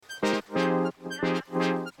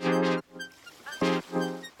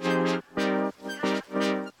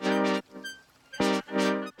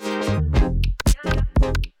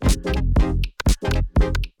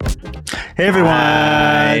Hey everyone,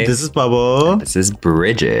 Hi. this is Bubble. This is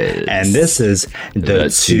Brigitte. And this is the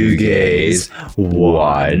two gays,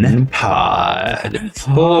 one pod.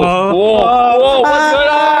 Whoa,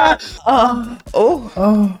 what's going on?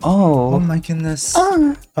 Oh my goodness.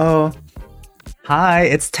 Oh. Hi,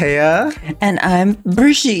 it's Téa. And I'm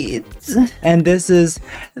Brigitte. And this is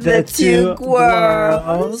the two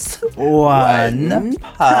Girls, one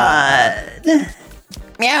pod.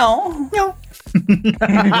 Meow. Meow.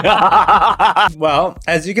 Well,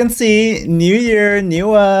 as you can see, new year,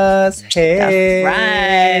 new us.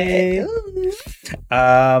 Hey. That's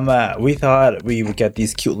right. We thought we would get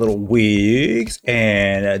these cute little wigs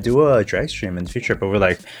and do a drag stream in the future, but we're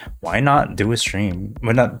like, why not do a stream?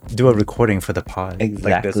 Why not do a recording for the pod like this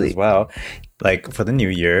Exactly. as well? Like for the new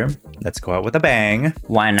year, let's go out with a bang.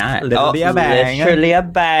 Why not? Literally a bang. Literally a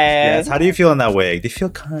bang. Yes. How do you feel in that wig? Do you feel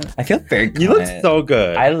kind? I feel very good. You look so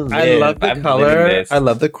good. I love the I'm living color. this. I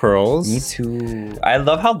love the curls. Me too. I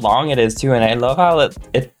love how long it is too, and I love how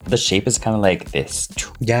the shape is kind of like this.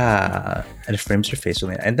 Yeah, and it frames your face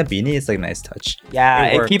really. And the beanie is like a nice touch. Yeah,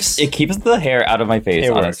 It it works. keeps the hair out of my face.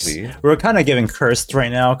 It honestly, works. We're kind of getting cursed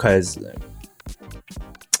right now because,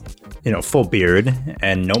 full beard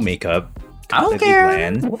and no makeup. I don't completely care.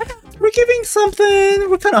 bland. We're giving something.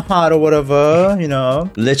 We're kind of hot or whatever,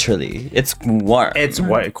 literally, it's warm. It's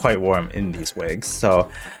quite warm in these wigs. So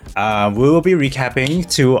we will be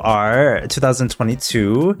recapping to our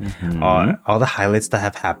 2022 on all the highlights that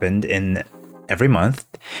have happened in every month.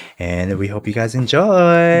 And we hope you guys enjoy.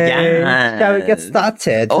 Yes. Shall we get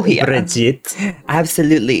started? Oh, yeah. Brigitte.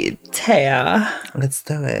 Absolutely. Téa. Let's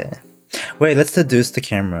do it. Wait, let's seduce the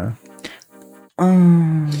camera.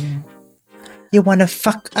 You wanna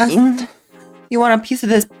fuck us? You want a piece of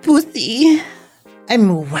this pussy?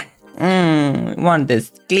 I'm what? Want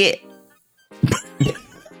this clit?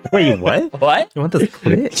 Wait, what? what? You want this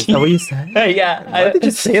clit? Is that what you said? Yeah, Why did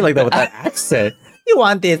you say it like that with that accent? You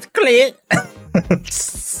want this clit?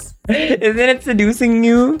 Isn't it seducing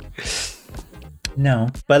you? No,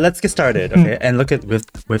 but let's get started, okay? And look at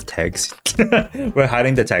with tags. We're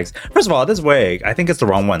hiding the tags. First of all, this wig, I think it's the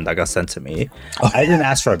wrong one that got sent to me. I didn't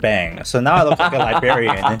ask for a bang, so now I look like a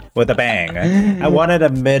librarian with a bang. I wanted a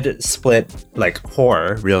mid-split like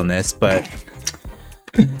whore realness, but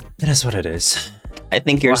it is what it is. I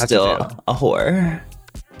think you're We'll have to still do. a whore.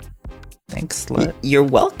 Thanks, slut. You're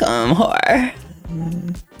welcome, whore.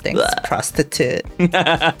 Thanks, Blah. prostitute.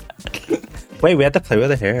 Wait, we have to play with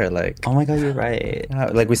the hair, like. Oh my god, you're right.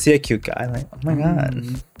 Like we see a cute guy, like, oh my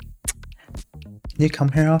god. You come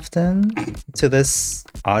here often to this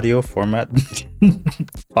audio format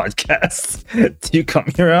podcast? Do you come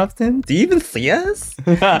here often? Do you even see us?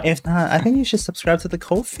 If not, I think you should subscribe to the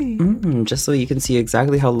Ko-fi. Just so you can see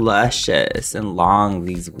exactly how luscious and long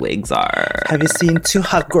these wigs are. Have you seen two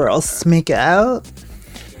hot girls make out?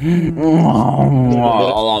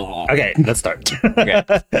 Okay, let's start. Okay.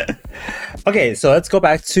 Okay, so let's go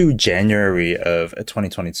back to January of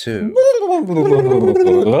 2022.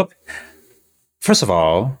 First of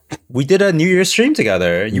all, we did a New Year's stream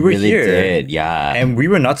together. You were really here. did, yeah. And we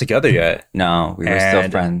were not together yet. no, we were still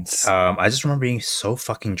And, friends. I just remember being so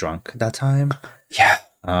fucking drunk that time. yeah.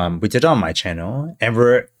 We did it on my channel, and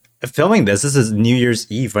we're filming this. This is New Year's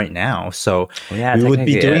Eve right now, so Yeah, we would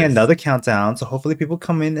be technically doing it is. another countdown. So hopefully people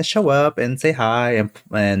come in and show up and say hi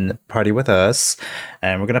and party with us.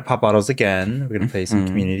 And we're gonna pop bottles again. We're gonna play some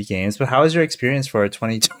community games. But how was your experience for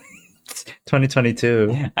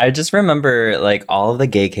 2022? I just remember like all of the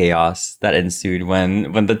gay chaos that ensued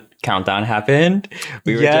when the countdown happened.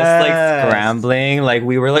 We were just like Yes. scrambling. Like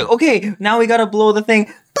we were like, okay, now we gotta blow the thing.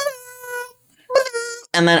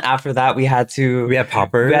 And then after that, we had to. We had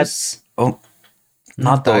poppers. Not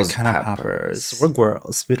that those kind of poppers. We're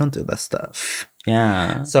girls. We don't do that stuff.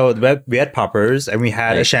 Yeah. So we had poppers, and we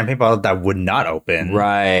had a champagne bottle that would not open.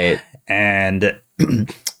 Right. And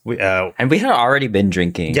we And we had already been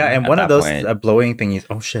drinking. yeah, and at one of that those point. blowing thingies.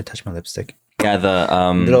 Oh shit! Touch my lipstick. Yeah, the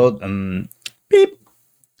Little beep.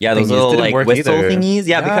 yeah, those thingies little didn't like work whistle either. thingies.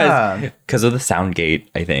 Yeah, Yeah. because of the sound gate,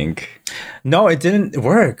 I think. No, it didn't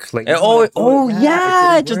work. Like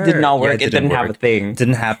Yeah, it just did not work. Yeah, it didn't have a work. thing. It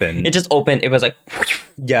didn't happen. It just opened. It was like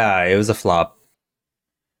Yeah, it was a flop.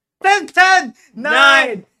 10,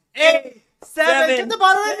 9, 8, 7, Get the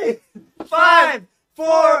bottle ready. 5,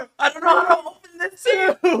 4. I don't know how to open this.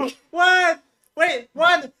 2, 1. Wait,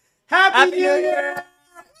 1. Happy New Year.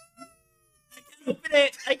 Open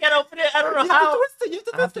it. I can't open it. I don't know You have how. to twist it. You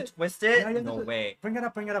I have have to to twist twist Yeah, it. you have to No twist- way. Bring it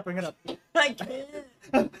up. Bring it up. Bring it up. I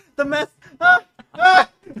can't. The mess. Ah, ah.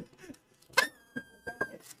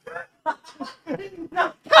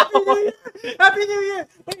 No. Happy New Year. Happy New Year.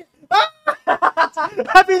 Wait. Ah.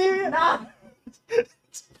 Happy New Year.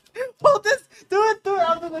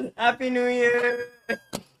 Happy New Year.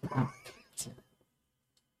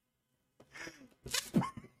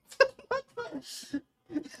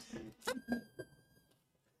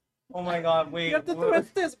 Oh my god, wait. You have to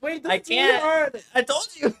twist this. Wait, this I is too can't. hard. I told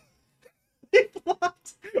you. We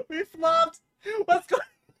flopped. We flopped. What's going?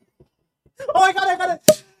 Oh, I got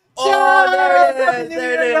it. Oh, there it Happy is. New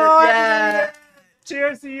There Year, it is. y'all. Yeah.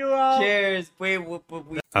 Cheers to you all. Cheers. Wait.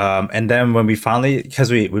 And then when we finally, because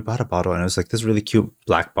we bought a bottle and it was like this really cute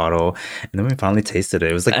black bottle, and then we finally tasted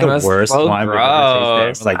it. It was like It the was worst so wine we've ever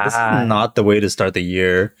gross. tasted. We're like, this is not the way to start the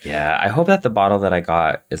year. Yeah, I hope that the bottle that I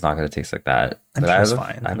got is not going to taste like that. I'm But sure I it's have a-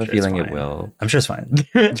 fine. I have I'm a sure it's feeling it fine. will. I'm sure it's fine.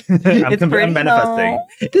 It's pretty, I'm manifesting. though.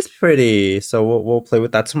 It is pretty, so we'll play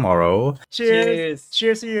with that tomorrow. Cheers.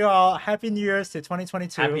 Cheers to you all. Happy New Year's to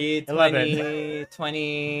 2022. Happy 2022.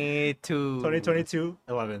 2022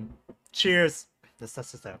 11. Cheers. Let's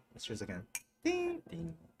test this out. Let's cheers again. Ding,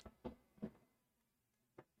 ding.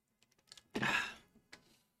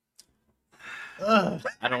 Ugh,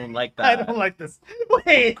 I don't like I that. don't like this.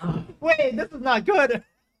 Wait, this is not good.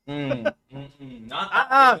 Not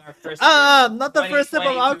Not the first sip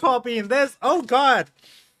of 2022. alcohol being this. Oh God,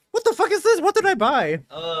 what the fuck is this? What did I buy?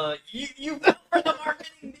 You fell for the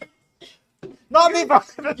marketing. Not me. You fell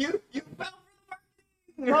for the marketing.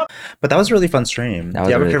 But that was a really fun stream. That was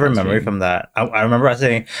Do you have a a really favorite fun memory stream. from that? I remember us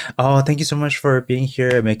saying, "Oh, thank you so much for being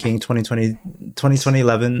here, making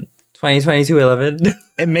 2011." 2022-11.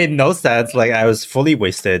 It made no sense. Like I was fully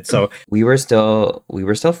wasted. So we were still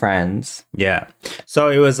friends. yeah. So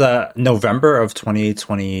it was November of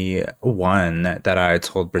 2021 that I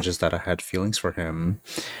told Bridges that I had feelings for him.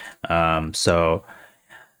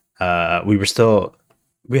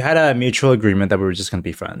 We had a mutual agreement that we were just gonna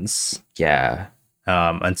be friends. Yeah.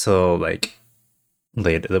 Until like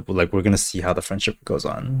later, like we're gonna see how the friendship goes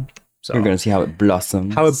on. So We're gonna see how it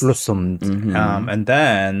blossoms. how it blossomed. Mhm. And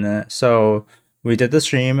then so we did the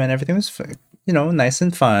stream and everything was nice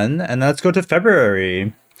and fun. And let's go to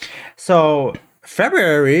February. So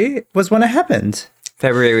February was when it happened.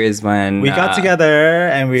 February is when We got together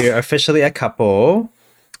and we are officially a couple.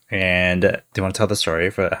 And do you want to tell the story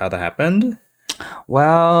for how that happened?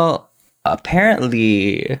 Well, not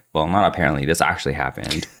apparently, this actually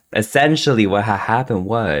happened. Essentially, what happened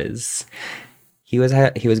was he was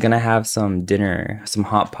gonna have some dinner, some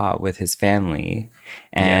hot pot with his family,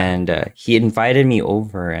 and he invited me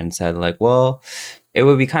over and said like, well, it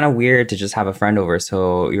would be kind of weird to just have a friend over,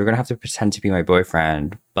 so you're gonna have to pretend to be my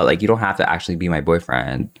boyfriend, but like you don't have to actually be my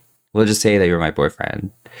boyfriend. We'll just say that you're my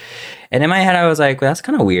boyfriend. And in my head, I was like, well, that's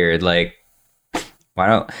kind of weird. Like, why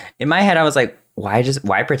don't? In my head, I was like,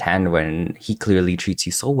 why pretend when he clearly treats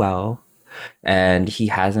you so well, and he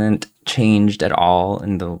hasn't changed at all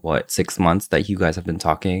in the 6 months that you guys have been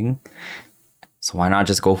talking? So why not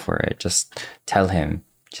just go for it? Just tell him.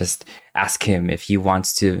 Just ask him if he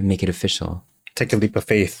wants to make it official. Take a leap of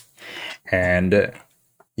faith. And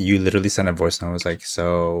you literally sent a voice and I was like,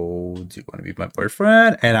 so do you want to be my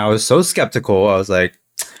boyfriend? And I was so skeptical. I was like,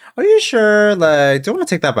 are you sure? Like, do you want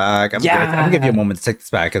to take that back? I'm gonna give you a moment to take this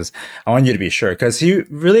back because I want you to be sure. Because he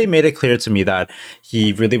really made it clear to me that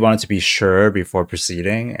he really wanted to be sure before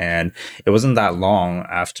proceeding. And it wasn't that long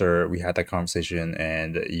after we had that conversation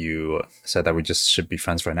and you said that we just should be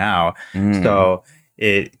friends for now. So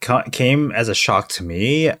it came as a shock to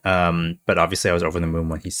me, but obviously I was over the moon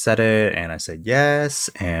when he said it, and I said yes,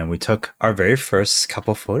 and we took our very first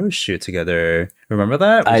couple photo shoot together. Remember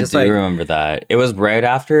that? I do remember that. It was right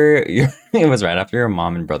after your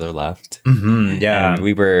mom and brother left. Yeah, And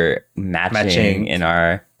we were matching in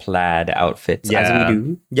our plaid outfits as we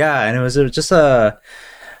do. Yeah, and it was just a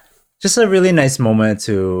really nice moment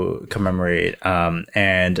to commemorate.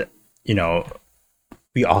 And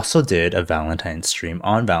we also did a Valentine's stream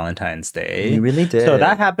on Valentine's Day. We really did. So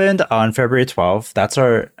that happened on February 12th. That's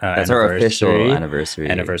our our official anniversary.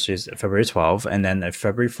 Anniversary is February 12th. And then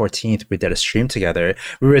February 14th, we did a stream together.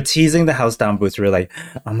 We were teasing the house down booth. We were like,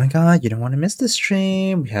 oh my God, you don't want to miss the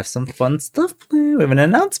stream. We have some fun stuff planned. We have an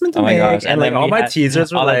announcement to make. Gosh. And like all my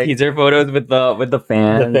teasers were all like, the teaser photos with the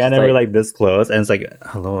fans. the fan, and we're like this close. And it's like,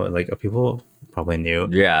 hello, like people probably knew.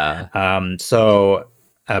 Yeah. So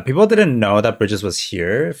people didn't know that Bridges was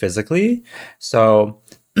here physically. So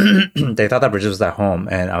they thought that Bridges was at home.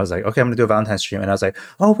 And I was like, okay, I'm going to do a Valentine's stream. And I was like,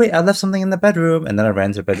 oh, wait, I left something in the bedroom. And then I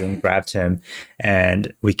ran to the bedroom, grabbed him,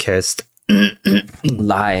 and we kissed.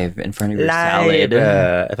 Live in front of your salad.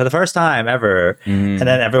 For the first time ever. And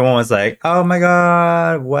then everyone was like, oh my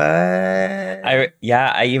God, what?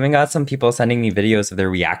 I even got some people sending me videos of their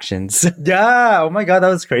reactions. Yeah. Oh my God, that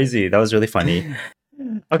was crazy. That was really funny.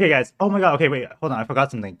 Okay, guys. Oh my God. Okay, wait. Hold on. I forgot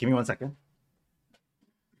something. Give me 1 second.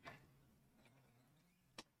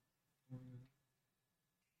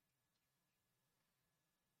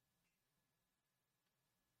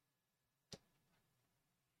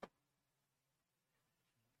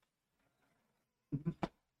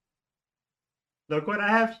 Look what I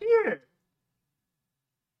have here.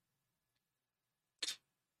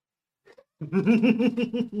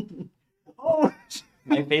 Oh,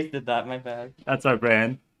 My face did that. My bad. that's our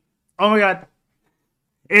brand. Oh my god.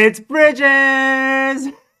 It's Bridges!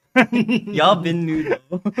 Y'all been new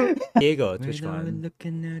though. Diego, Twitch We're fun.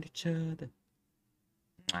 looking at each other.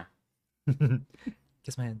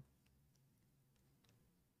 Kiss my hand.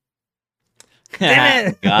 Damn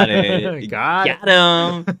it! Got it. Got it. Got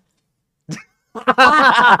him.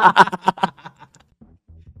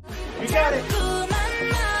 We got it.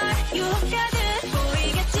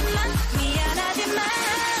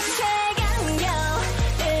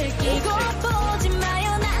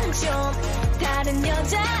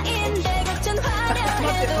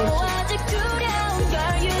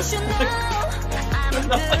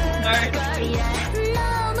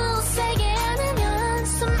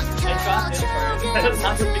 That's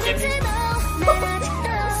not the beginning.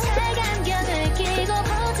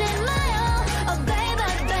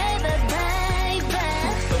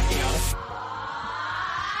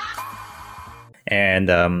 And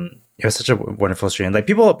it was such a wonderful stream. Like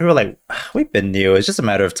people were like, we've been new. It's just a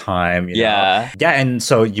matter of time. You know? Yeah. And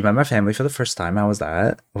so you met my family for the first time. How was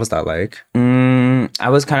that? What was that like? I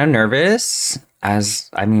was kind of nervous.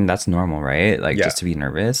 That's normal, right? Like just to be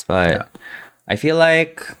nervous. But I feel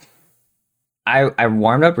like I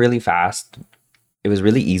warmed up really fast. It was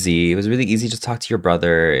really easy. It was really easy to talk to your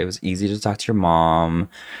brother. It was easy to talk to your mom.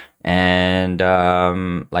 And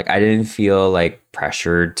like I didn't feel like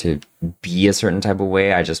pressured to be a certain type of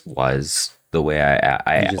way. I just was the way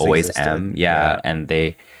I always am. Yeah. And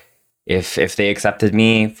they if they accepted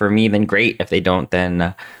me for me, then great. If they don't,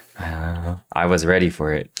 then I was ready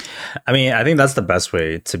for it. I mean, I think that's the best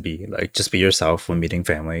way to be. Like, just be yourself when meeting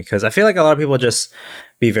family. Because I feel like a lot of people just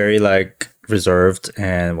be very like reserved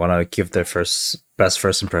and want to give their best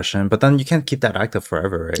first impression, but then you can't keep that active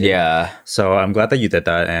forever, right? Yeah. So I'm glad that you did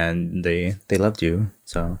that, and they loved you.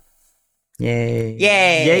 So yay,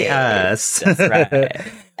 Yay us! That's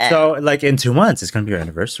right. So like in 2 months, it's gonna be your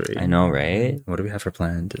anniversary. I know, right? What do we have for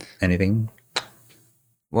planned? Anything?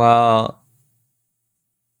 Well,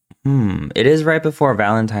 it is right before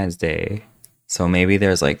Valentine's Day, so maybe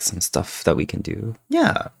there's like some stuff that we can do.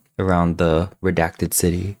 Yeah. Around the redacted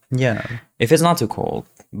city. Yeah. If it's not too cold.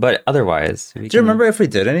 But otherwise. Do you remember if we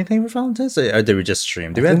did anything for Valentine's Day? Or did we just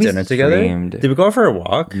stream? Did we have dinner together? Did we go for a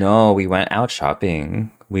walk? No, we went out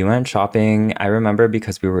shopping. I remember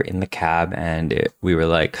because we were in the cab and we were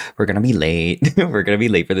like, we're going to be late. We're going to be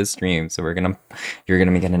late for the stream. So you're going to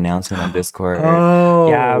make an announcement on Discord. Oh.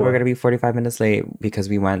 Yeah, we're going to be 45 minutes late because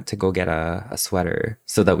we went to go get a sweater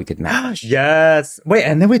so that we could match. Yes. Wait,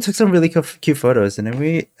 and then we took some really cute photos. And then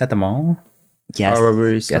we at the mall?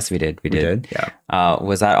 Yes. Yes, we did. We did. Yeah.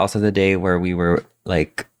 Was that also the day where we were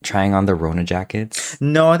like trying on the Rona jackets?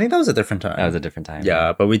 No, I think that was a different time. That was a different time.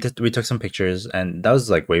 Yeah, but we took some pictures, and that was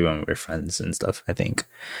like way when we were friends and stuff, I think.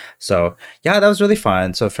 So yeah, that was really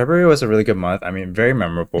fun. So February was a really good month. I mean, very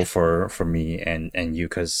memorable for me and you,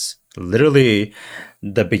 because literally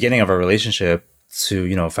the beginning of our relationship to,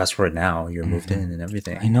 you know, fast forward now, you're moved in and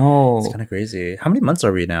everything. I know. It's kind of crazy. How many months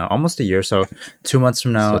are we now? Almost a year. So 2 months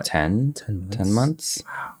from now. So 10 months. 10 months.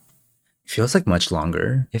 Wow. It feels like much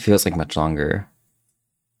longer. It feels like much longer.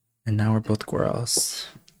 And now we're both girls.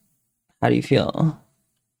 How do you feel?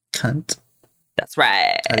 Cunt. That's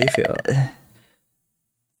right. How do you feel?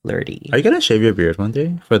 Flirty. Are you going to shave your beard one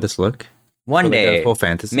day for this look? One for, day. Like, a full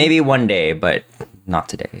fantasy? Maybe one day, but not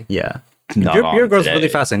today. Yeah. Not your beard grows today. really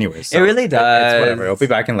fast anyway. So it really does. It's whatever. It'll be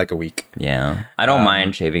back in like a week. Yeah. I don't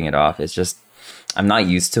mind shaving it off. It's just I'm not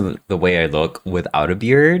used to the way I look without a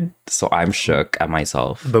beard, so I'm shook at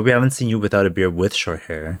myself. But we haven't seen you without a beard with short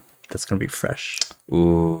hair. That's going to be fresh.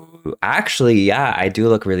 Ooh. Actually, yeah, I do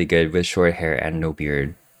look really good with short hair and no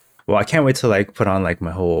beard. Well, I can't wait to like put on like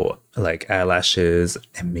my whole like eyelashes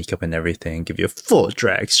and makeup and everything. Give you a full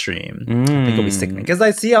drag stream. I think it'll be sickening because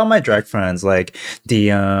I see all my drag friends like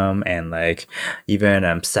Diem and like even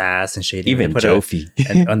Sass and Shady. Even Jofi.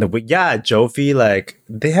 And on the Jofi, like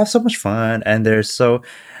they have so much fun and they're so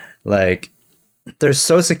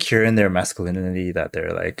secure in their masculinity that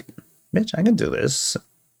they're like, bitch, I can do this.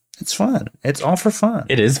 It's fun. It's all for fun.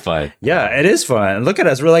 It is fun. Yeah, it is fun. Look at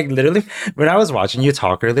us. We're like literally, when I was watching you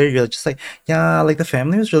talk earlier, you're just like, yeah, like the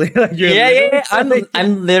family was really like, yeah.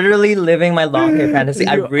 I'm literally living my long hair fantasy.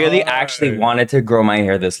 I really actually wanted to grow my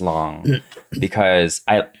hair this long because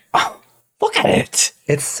look at it.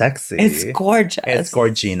 It's sexy. It's gorgeous. It's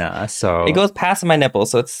gorgina. So it goes past my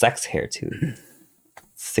nipples, so it's sex hair too.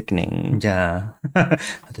 sickening. Yeah. I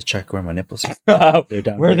had to check where my nipples are. They're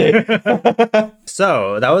down. Were they?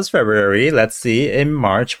 So that was February. Let's see. In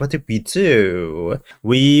March, what did we do?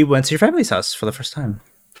 We went to your family's house for the first time.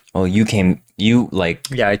 Well, you like,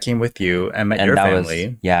 Yeah, I came with you and met your that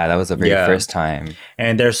family. that was the very first time.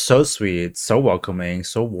 And they're so sweet, so welcoming,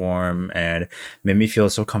 so warm, and made me feel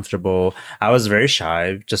so comfortable. I was very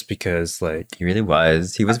shy just because, like, He really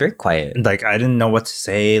was. He was very quiet. like I didn't know what to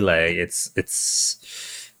say. Like, it's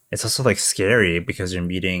also like scary because you're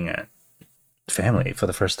meeting a family for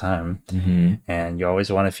the first time, and you always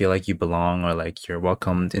want to feel like you belong or like you're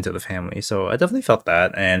welcomed into the family. So I definitely felt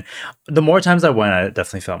that, and the more times I went, I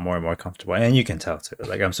definitely felt more and more comfortable. And you can tell too.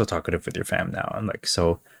 Like, I'm so talkative with your fam now. I'm like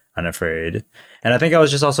so unafraid, and I think I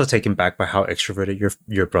was just also taken back by how extroverted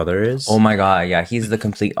your brother is. Oh my god, yeah, he's the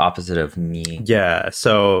complete opposite of me. Yeah,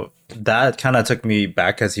 so that kind of took me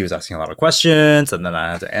back because he was asking a lot of questions and then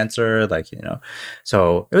I had to answer, like,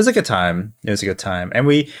 So it was a good time. And you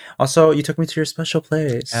took me to your special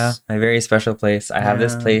place. Yeah, my very special place. I have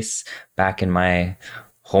this place back in my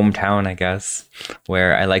hometown, I guess,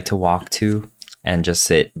 where I like to walk to and just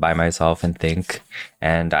sit by myself and think.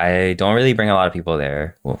 And I don't really bring a lot of people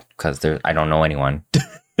there, well, because I don't know anyone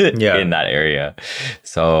in that area.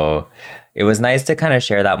 So it was nice to kind of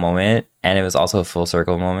share that moment. And it was also a full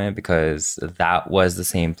circle moment because that was the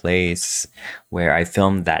same place where I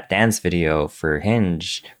filmed that dance video for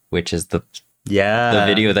Hinge, which is the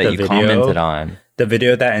video that you commented on. The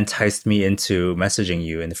video that enticed me into messaging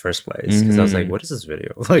you in the first place. Because I was like, what is this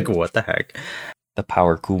video? Like, what the heck? The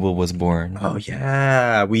Power Kubel was born. Oh,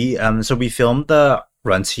 yeah. We filmed the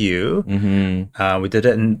Run to You. We did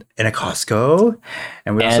it in a Costco.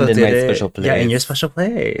 And we also did it special place. Yeah, in your special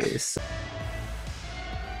place.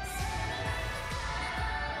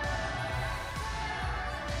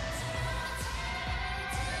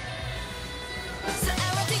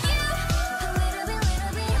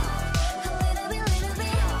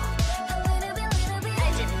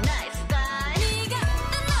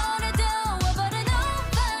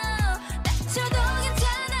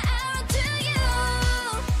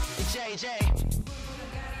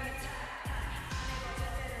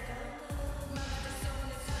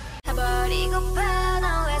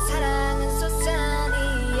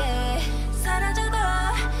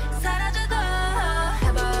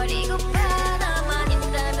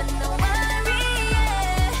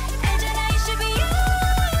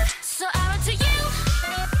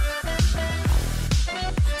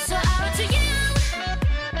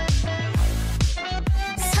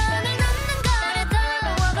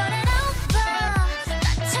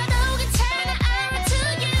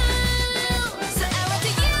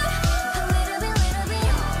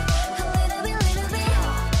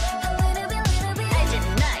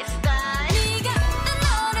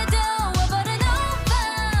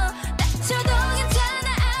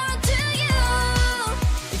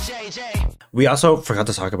 We also forgot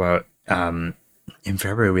to talk about in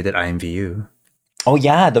February we did IMVU. Oh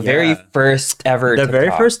yeah, the very first ever TikTok.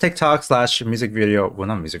 Very first TikTok / music video. Well,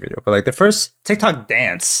 not music video, but like the first TikTok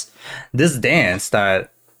dance. This dance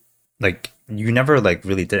that like you never like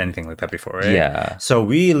really did anything like that before, right? Yeah. So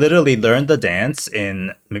we literally learned the dance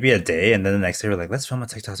in maybe a day, and then the next day we're like, let's film a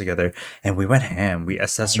TikTok together. And we went ham. We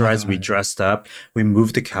accessorized, we dressed up, we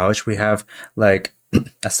moved the couch, we have like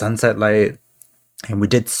a sunset light. And we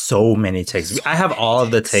did so many takes. I have all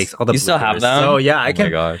of the takes. All the you still have them? So yeah, I can. Oh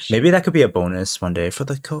my gosh. Maybe that could be a bonus one day for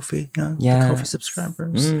the Ko-fi, the Ko-fi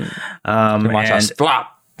subscribers. Watch us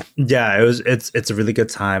flop. Yeah, it's a really good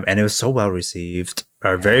time, and it was so well received.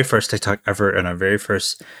 Our very first TikTok ever, and our very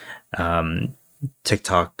first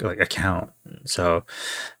TikTok like account. So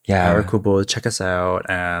yeah, Power Kubel, check us out.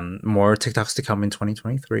 More TikToks to come in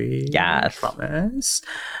 2023. Yeah, I promise.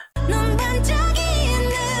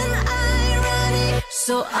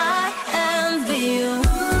 So I envy you.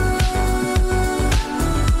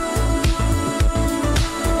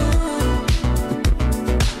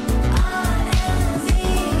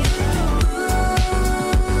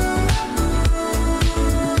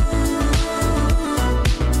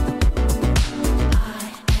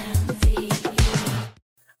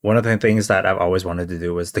 One of the things that I've always wanted to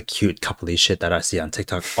do was the cute coupley shit that I see on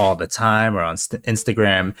TikTok all the time or on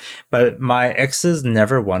Instagram. But my exes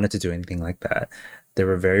never wanted to do anything like that. They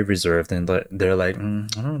were very reserved and they're like, I don't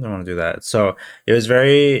really want to do that. So it was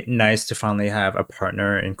very nice to finally have a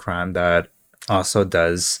partner in crime that also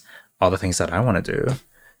does all the things that I want to do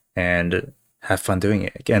and have fun doing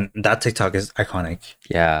it. Again, that TikTok is iconic.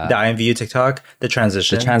 Yeah. The IMVU TikTok, the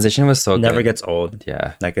transition. The transition was so never good. gets old.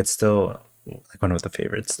 Yeah. Like it's still like one of the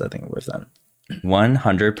favorites I think we've done.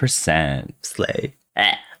 100%. Slay.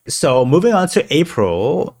 So moving on to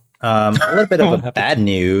April, a little bit of bad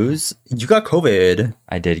news. You got COVID,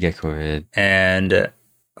 I did get COVID. and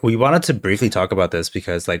we wanted to briefly talk about this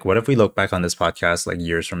because, like, what if we look back on this podcast like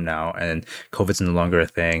years from now and COVID's no longer a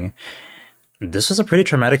thing? This was a pretty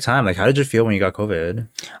traumatic time. Like, how did you feel when you got COVID?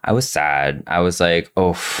 I was sad. I was like,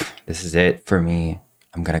 oh, this is it for me.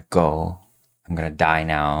 I'm gonna go. I'm gonna die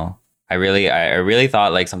now. I really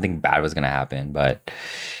thought like something bad was gonna happen, but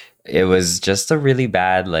it was just a really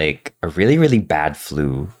bad, like a really, really bad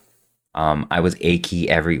flu. I was achy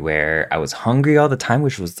everywhere. I was hungry all the time,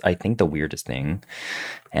 which was, I think, the weirdest thing.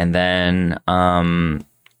 And then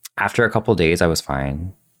after a couple days, I was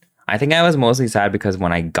fine. I think I was mostly sad because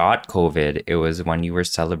when I got COVID, it was when you were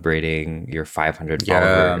celebrating your 500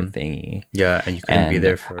 follower thingy. Yeah, and you couldn't be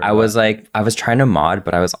there for. I was like, I was trying to mod,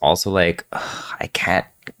 but I was also like, ugh, I can't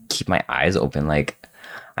keep my eyes open. Like,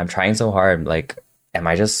 I'm trying so hard. Like, am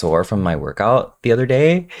I just sore from my workout the other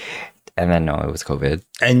day? And then no, it was COVID.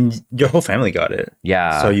 And your whole family got it.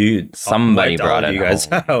 Yeah. So somebody wiped all brought of it you guys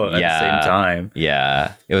home. out at the same time.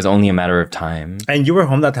 Yeah. It was only a matter of time. And you were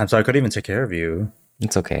home that time, so I couldn't even take care of you.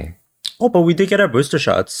 It's okay. Oh, but we did get our booster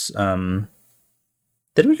shots.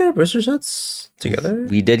 Did we get our booster shots together?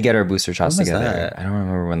 We did get our booster shots When was together. that? I don't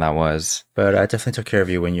remember when that was. But I definitely took care of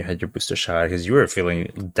you when you had your booster shot because you were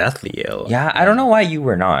feeling deathly ill. Yeah, I don't know why you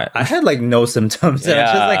were not. I had like no symptoms. I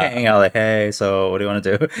was just like Yeah. hanging out, like, hey, so what do you want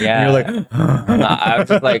to do? Yeah. And you're like, I was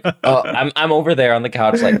just like, oh, I'm over there on the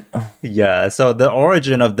couch, like, yeah. So the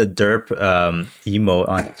origin of the derp emote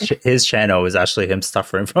on his channel is actually him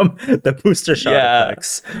suffering from the booster shot Yeah.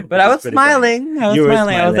 effects. but I was smiling. I was You were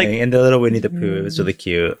smiling. I was like, and the little Winnie the Pooh. It was really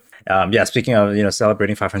cute. Yeah, speaking of,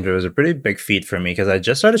 celebrating 500 was a pretty big feat for me because I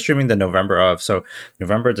just started streaming the November of. So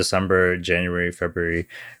November, December, January, February,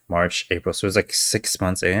 March, April. So it was like 6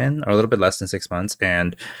 months in, or a little bit less than 6 months.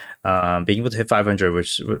 And being able to hit 500,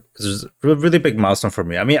 which was a really big milestone for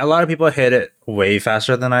me. I mean, a lot of people hit it way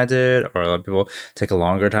faster than I did, or a lot of people take a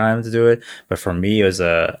longer time to do it. But for me, it was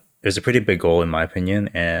a pretty big goal in my opinion,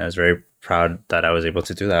 and I was very proud that I was able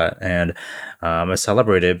to do that. And I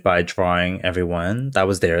celebrated by drawing everyone that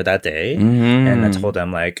was there that day. And I told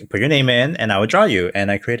them, like, put your name in and I would draw you.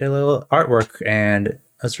 And I created a little artwork, and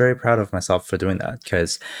I was very proud of myself for doing that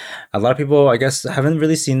because a lot of people, I guess, haven't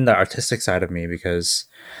really seen the artistic side of me because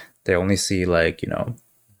they only see, like,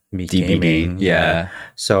 me gaming. yeah.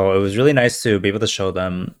 So it was really nice to be able to show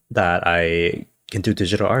them that I can do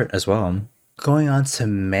digital art as well. Going on to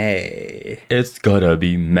May. It's gotta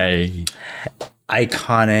be May.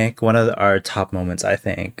 Iconic. One of our top moments, I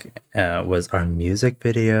think, was our music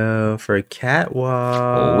video for Catwalk.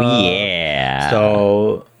 Oh, yeah.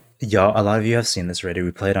 So, y'all, a lot of you have seen this already.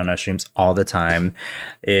 We play it on our streams all the time.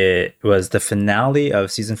 It was the finale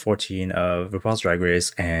of season 14 of RuPaul's Drag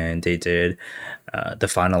Race, and they did, the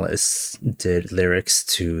finalists did lyrics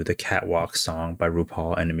to the Catwalk song by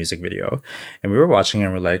RuPaul and the music video. And we were watching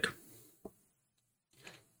and we're like,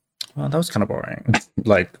 well, that was kind of boring.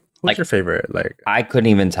 Like, what's your favorite? Like, I couldn't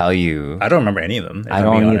even tell you. I don't remember any of them. if I I'm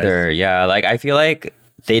don't being honest. either. Yeah, like I feel like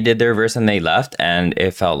they did their verse and they left, and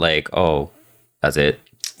it felt like, oh, that's it.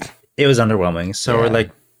 It was underwhelming. So Yeah. we're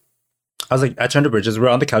like, I was like, I turned to Bridges. We're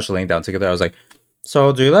on the couch laying down together. I was like,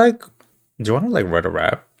 so do you want to like write a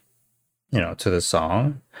rap, to this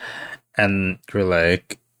song? And we're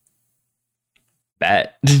like,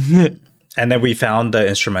 Bet. and then we found the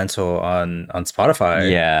instrumental on Spotify.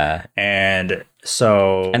 Yeah. And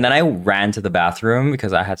so, And then I ran to the bathroom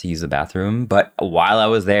because I had to use the bathroom. But while I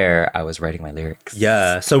was there, I was writing my lyrics.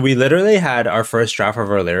 yeah, so we literally had our first draft of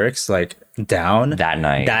our lyrics like down That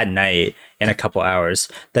night. In a couple hours.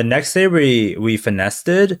 The next day we finessed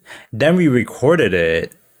it, then we recorded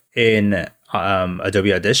it in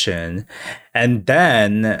Adobe Audition, and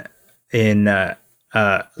then in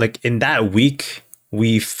in that week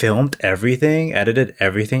we filmed everything, edited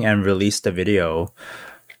everything, and released the video,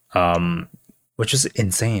 which was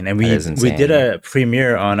insane. And we That is insane. did a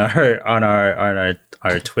premiere on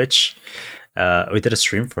our Twitch. We did a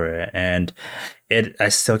stream for it, and I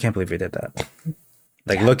still can't believe we did that.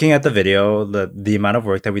 Like, looking at the video, the amount of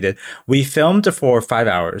work that we did, we filmed for 5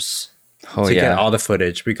 hours to get all the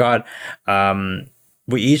footage. We got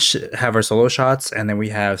we each have our solo shots, and then we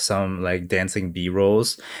have some like dancing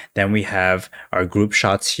B-rolls. Then we have our group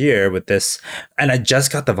shots here with this, and I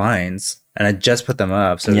just got the vines and I just put them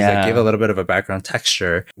up, so it Yeah. gave a little bit of a background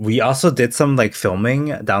texture. We also did some like filming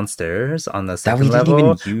downstairs on the That second we didn't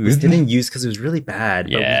level. even use. We didn't use because it was really bad.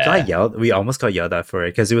 Yeah. But we almost got yelled at for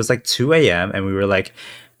it because it was like 2 a.m. and we were like,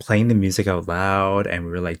 playing the music out loud, and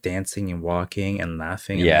we were like dancing and walking and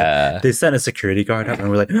laughing. And, Yeah. like, they sent a security guard up, and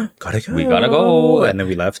we're like, gotta go. We gotta go. And then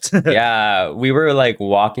we left. Yeah, we were like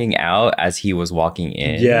walking out as he was walking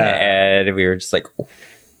in. Yeah. And we were just like,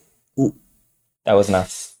 ooh. That was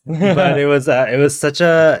nuts. But it was such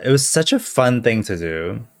a fun thing to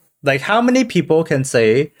do. Like, how many people can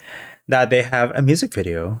say that they have a music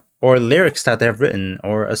video or lyrics that they have written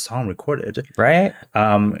or a song recorded? Right?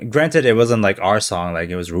 Granted, it wasn't like our song, like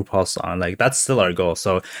it was RuPaul's song. Like, that's still our goal.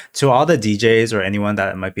 So to all the DJs or anyone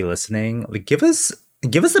that might be listening, like, give us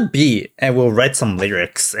a beat and we'll write some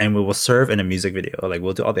lyrics and we will serve in a music video. Like,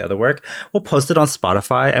 we'll do all the other work. We'll post it on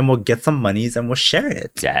Spotify and we'll get some monies and we'll share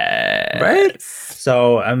it. Yeah. Right?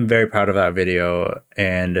 So I'm very proud of that video.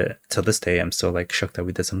 And to this day, I'm still like shocked that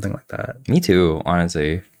we did something like that. Me too,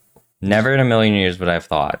 honestly. Never in a million years would I have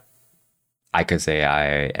thought I could say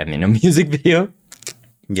I am in a music video.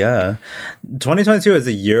 Yeah. 2022 is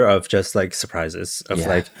a year of just like surprises of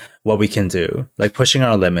like what we can do, like pushing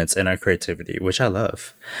our limits and our creativity, which I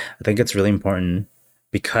love. I think it's really important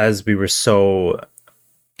because we were so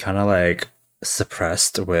kind of like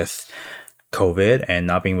suppressed with COVID and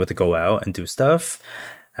not being able to go out and do stuff.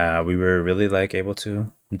 We were really like able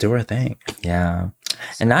to do our thing. Yeah.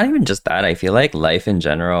 And not even just that. I feel like life in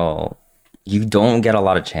general, you don't get a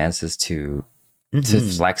lot of chances to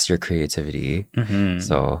flex your creativity.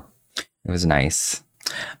 So it was nice.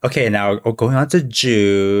 Okay, now going on to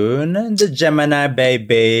June, the Gemini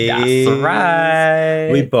baby. That's right.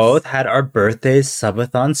 We both had our birthday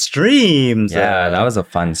subathon streams. Yeah, that was a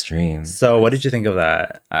fun stream. So what did you think of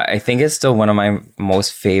that? I think it's still one of my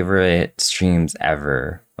most favorite streams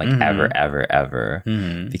ever. Like ever.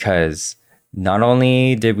 Because not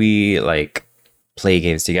only did we like play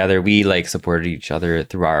games together, we like supported each other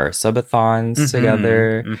through our subathons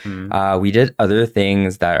together. We did other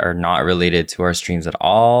things that are not related to our streams at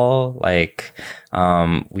all. Like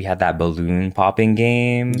we had that balloon popping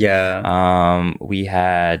game. Yeah. We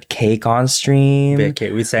had cake on stream.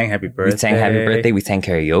 We sang happy birthday. We sang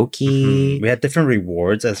karaoke. We had different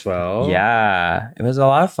rewards as well. Yeah. It was a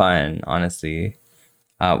lot of fun, honestly.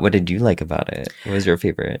 What did you like about it? What was your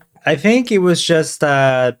favorite? I think it was just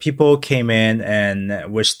that people came in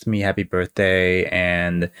and wished me happy birthday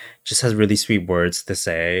and just has really sweet words to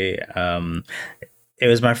say. It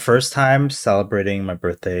was my first time celebrating my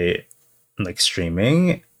birthday like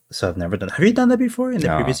streaming. So I've never done. Have you done that before in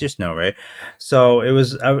the previous years? No, right? So it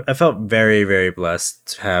was. I felt very, very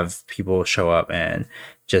blessed to have people show up and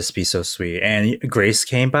just be so sweet. And Grace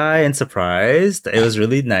came by and surprised. It was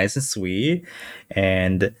really nice and sweet.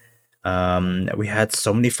 And we had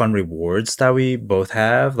so many fun rewards that we both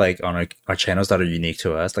have, like on our channels that are unique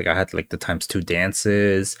to us. Like I had like the ×2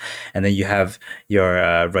 dances, and then you have your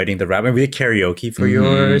writing the rap, and we did karaoke for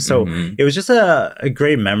yours. So it was just a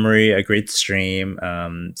great memory, a great stream,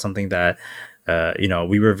 something that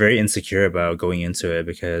we were very insecure about going into it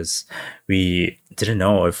because we didn't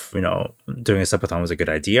know if doing a subathon was a good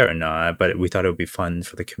idea or not, but we thought it would be fun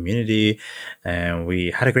for the community, and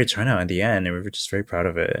we had a great turnout in the end, and we were just very proud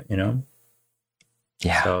of it.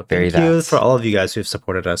 Yeah, so thank you for all of you guys who've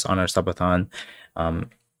supported us on our subathon.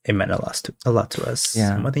 It meant a lot to us.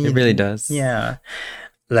 Yeah, it really does. Yeah.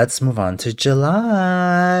 Let's move on to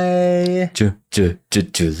July.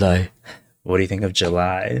 July. What do you think of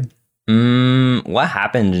July? What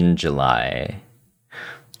happened in July?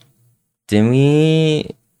 Did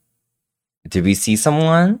we see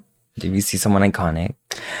someone? Did we see someone iconic?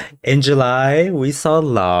 In July, we saw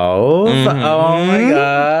Love. Oh my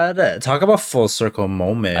god. Talk about full circle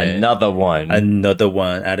moment. Another one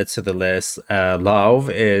added to the list. Love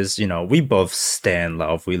is, we both stan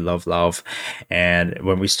Love. We love Love. And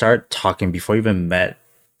when we start talking, before we even met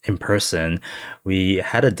in person, we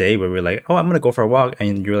had a day where we were like, oh, I'm gonna go for a walk,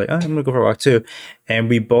 and you were like, oh, I'm gonna go for a walk too, and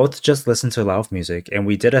we both just listened to Love music, and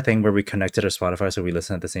we did a thing where we connected our Spotify so we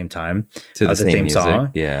listened at the same time to the same song.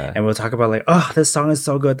 Yeah, and we'll talk about like, oh, this song is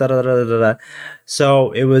so good, da da da da da.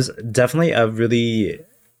 So it was definitely a really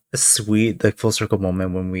sweet, like, full circle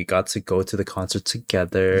moment when we got to go to the concert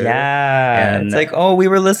together. Yeah, and it's like, oh, we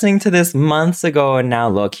were listening to this months ago, and now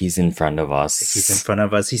look, he's in front of us.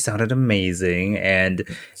 He sounded amazing, and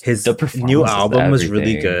his new album was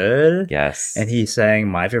really good. Yes, and he sang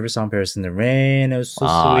my favorite song, "Paris in the Rain." It was so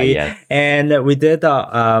sweet. Yes. And we did the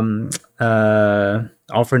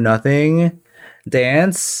All for Nothing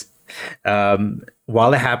dance.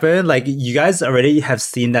 While it happened, like, you guys already have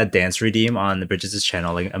seen that dance redeem on the Bridges'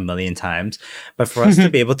 channel like a million times, but for us to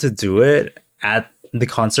be able to do it at the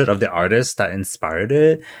concert of the artist that inspired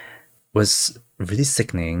it was really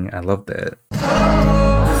sickening. I loved it.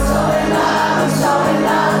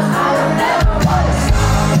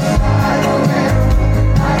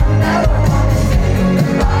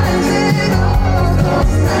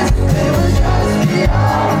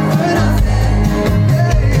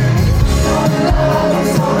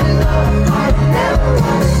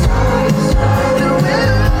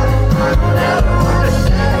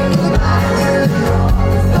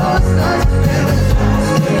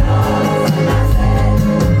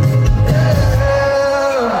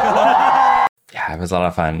 was a lot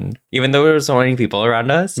of fun. Even though there were so many people around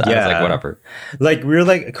us, I was like, whatever. Like we were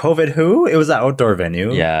like COVID who? It was an outdoor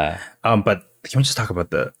venue. Yeah. But can we just talk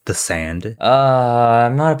about the sand?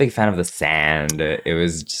 I'm not a big fan of the sand. It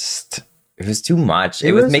was too much.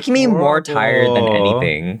 It was making me more tired than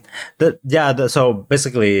anything. So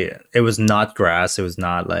basically it was not grass. It was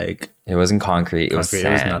not like it wasn't concrete. It was sand.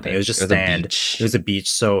 It was nothing. It was just sand. It was a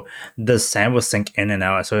beach. So the sand would sink in and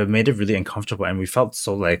out. So it made it really uncomfortable. And we felt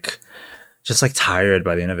so like just like tired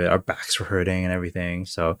by the end of it. Our backs were hurting and everything.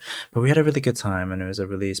 So, but we had a really good time and it was a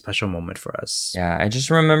really special moment for us. Yeah, I just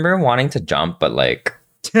remember wanting to jump, but like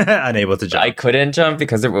unable to jump. I couldn't jump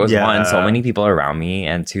because there was one, so many people around me,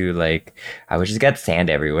 and two, like I would just get sand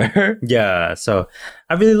everywhere. Yeah, so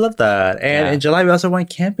I really love that. And in July we also went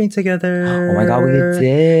camping together. Oh my god, we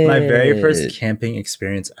did. My very first camping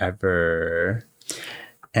experience ever.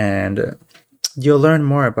 And you'll learn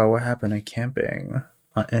more about what happened at camping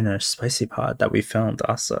in a spicy pod that we filmed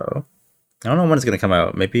also. I don't know when it's gonna come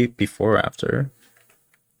out. Maybe before or after.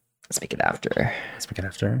 Let's make it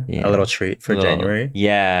after. Yeah. A little treat for January.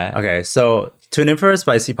 Yeah. Okay, so tune in for a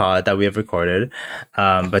spicy pod that we have recorded.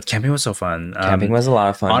 But camping was so fun. Camping was a lot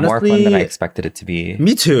of fun. Honestly, more fun than I expected it to be.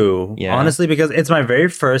 Me too. Yeah. Honestly, because it's my very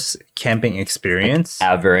first camping experience.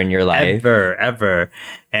 Ever in your life. Ever.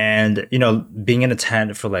 And, you know, being in a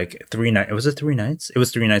tent for like 3 nights. Was it 3 nights? It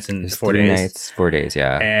was 3 nights and 4 days. 3 nights, 4 days,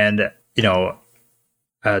 yeah. And, you know,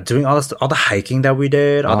 doing all the hiking that we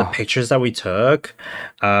did, all the pictures that we took.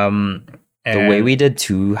 The way we did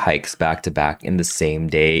 2 hikes back to back in the same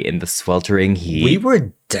day in the sweltering heat. We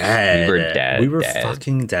were dead. We were dead.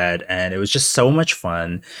 fucking dead. And it was just so much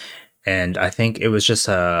fun. And I think it was just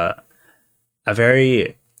a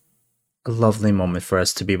very lovely moment for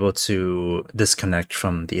us to be able to disconnect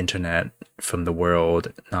from the internet, from the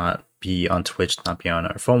world, not be on Twitch, not be on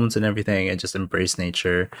our phones and everything, and just embrace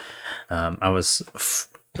nature. I was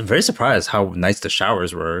very surprised how nice the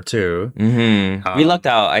showers were too. Mm-hmm. We lucked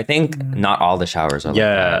out. I think not all the showers are like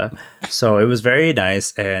that. So it was very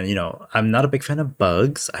nice. And you know, I'm not a big fan of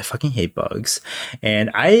bugs. I fucking hate bugs.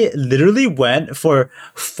 And I literally went for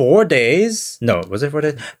 4 days. No, was it 4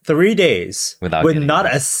 days? 3 days with not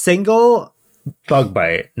a single bug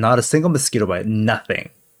bite, not a single mosquito bite, nothing.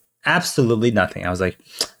 Absolutely nothing. I was like,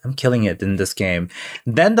 I'm killing it in this game.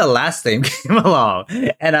 Then the last game came along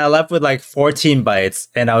and I left with like 14 bites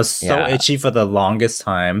and I was so itchy for the longest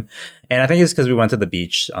time. And I think it's because we went to the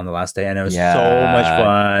beach on the last day and it was so much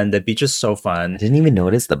fun. The beach was so fun. I didn't even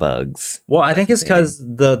notice the bugs. Well, I think it's because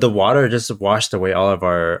the water just washed away all of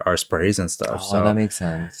our sprays and stuff. Oh, so that makes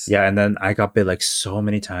sense. Yeah, and then I got bit like so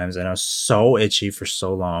many times and I was so itchy for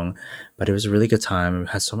so long. But it was a really good time. We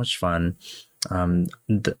had so much fun.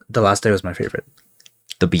 The last day was my favorite.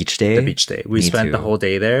 The beach day? We spent the whole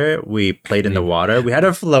day there. We played in the water. We had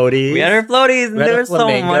our floaties. They were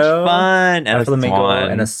so much fun. And a flamingo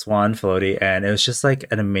and a swan floaty. And it was just like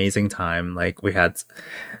an amazing time. Like we had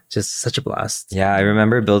just such a blast. Yeah, I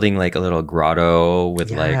remember building like a little grotto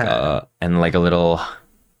with like a little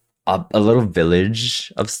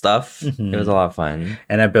village of stuff. Mm-hmm. It was a lot of fun.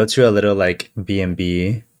 And I built you a little like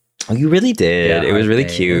B&B. Oh, you really did. Yeah, it was really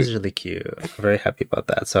cute. It was really cute. I'm very happy about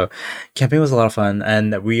that. So camping was a lot of fun.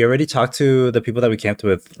 And we already talked to the people that we camped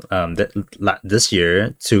with this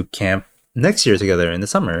year to camp next year together in the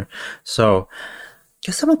summer. So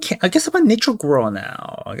I guess I'm a nature girl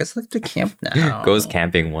now. I guess I like to camp now. Goes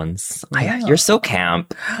camping once. Yeah. You're so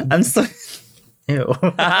camp. I'm so... Ew.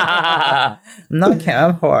 I'm not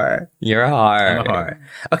camp whore. You're hard. I'm a whore.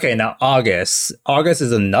 Okay, now August. August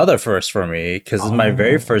is another first for me because it's my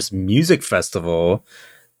very first music festival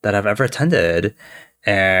that I've ever attended.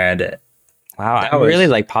 And wow, I'm really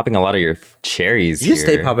like popping a lot of your cherries. You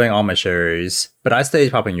stay popping all my cherries, but I stay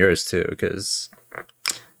popping yours too because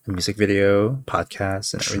the music video,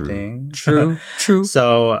 podcast, and everything. True.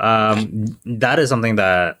 So that is something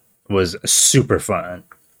that was super fun.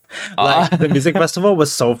 Like the music festival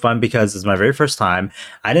was so fun because it's my very first time.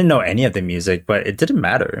 I didn't know any of the music, but it didn't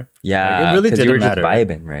matter. Yeah, like, it really didn't matter. Just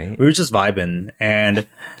vibing, right? We were just vibing, and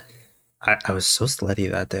I was so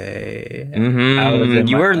slutty that day. Mm-hmm.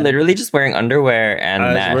 You were literally just wearing underwear and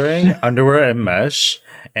mesh. I was wearing underwear and mesh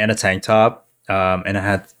and a tank top, and I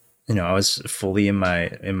had. You know, I was fully in my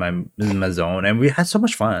zone, and we had so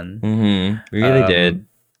much fun. Mm-hmm. We really did.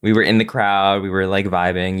 We were in the crowd. We were like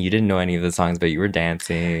vibing. You didn't know any of the songs, but you were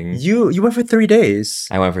dancing. You went for 3 days.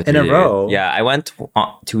 I went for 3 days. In a row. Yeah, I went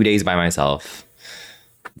 2 days by myself.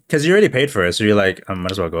 Because you already paid for it, so you're like, I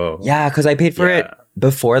might as well go. Yeah, because I paid for it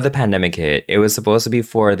before the pandemic hit. It was supposed to be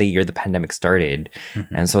for the year the pandemic started.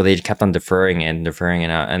 Mm-hmm. And so they kept on deferring it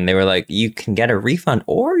out. And they were like, you can get a refund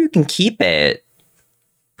or you can keep it.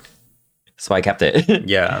 so I kept it.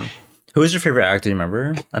 Yeah. Who was your favorite actor? You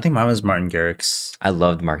remember? I think mine was Martin Garrix. I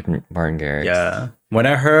loved Martin Garrix. Yeah. When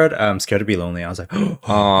I heard Scared to Be Lonely, I was like,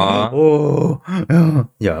 Aww. oh,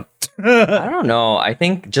 yeah. I don't know. I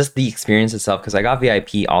think just the experience itself, because I got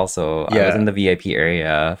VIP also. I was Yeah. in the VIP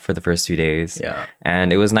area for the first 2 days. Yeah.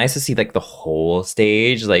 And it was nice to see like the whole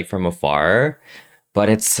stage like from afar. But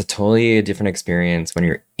it's a totally different experience when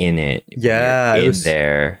you're in it. when Yeah, you're it in was-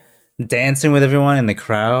 there. Dancing with everyone in the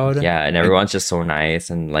crowd. Yeah, and everyone's just so nice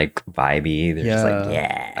and like vibey. They're just like,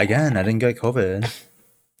 yeah. Again, I didn't get COVID.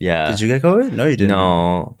 Yeah. Did you get COVID? No, you didn't.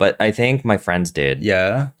 No, but I think my friends did.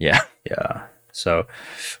 Yeah. Yeah. Yeah. So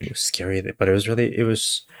it was scary, but it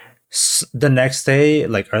was the next day,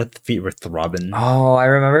 like our feet were throbbing. Oh, I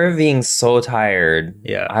remember being so tired.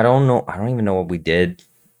 Yeah. I don't know. I don't even know what we did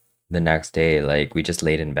the next day. Like we just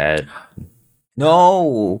laid in bed.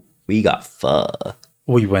 No, we got pho.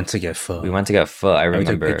 We went to get pho. We went to get pho. I And we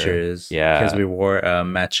remember. took pictures. Yeah. Because we wore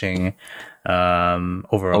matching overalls.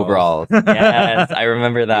 Overall. Yes, I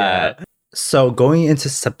remember that. Yeah. So going into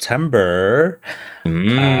September,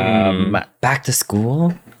 Back to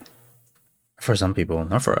school? for some people,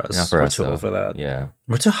 not for us. Not for We're us, too though. old for that. Yeah.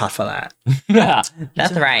 We're too hot for that.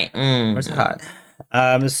 That's right. We're too hot.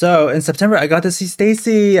 So in September, I got to see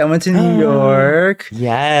Stacy. I went to New York.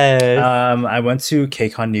 Yes. I went to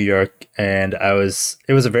KCON New York, and it was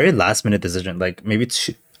a very last minute decision, like maybe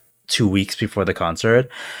two weeks before the concert.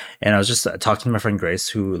 And I was just talking to my friend Grace,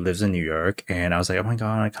 who lives in New York, and I was like, oh my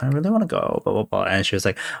God, I kind of really want to go, blah, blah, blah. And she was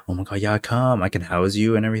like, oh my God, yeah, come, I can house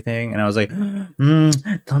you and everything. And I was like,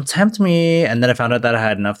 don't tempt me. And then I found out that I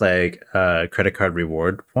had enough like credit card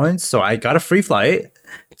reward points. So I got a free flight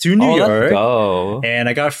to New York. Let's go. And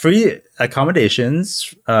I got free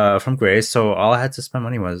accommodations from Grace. So all I had to spend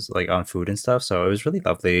money was like on food and stuff. So it was really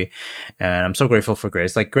lovely. And I'm so grateful for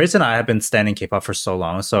Grace. Like Grace and I have been standing K-pop for so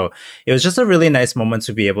long. So it was just a really nice moment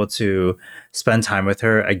to be able to spend time with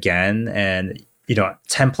her again. And,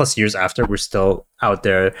 10 plus years after, we're still out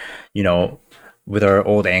there, with our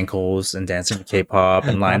old ankles and dancing K-pop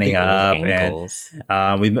and lining up.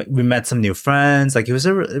 And we met some new friends. Like it was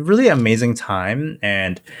a really amazing time.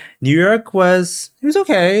 And New York was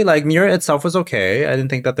okay. Like New York itself was okay. I didn't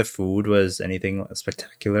think that the food was anything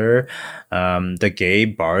spectacular. The gay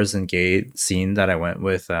bars and gay scene that I went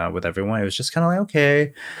with everyone, it was just kind of like,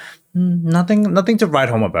 okay, nothing to write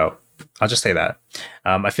home about. I'll just say that.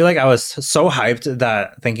 I feel like I was so hyped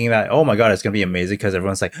that thinking that, oh my God, it's going to be amazing because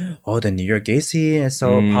everyone's like, oh, the New York gay scene is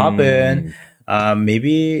so poppin'.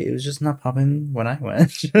 Maybe it was just not poppin' when I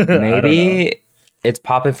went. Maybe it's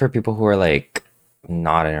popping for people who are like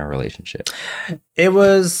not in a relationship. It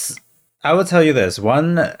was, I will tell you this,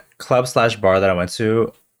 one club / bar that I went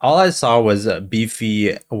to, all I saw was a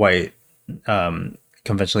beefy, white,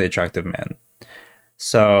 conventionally attractive man.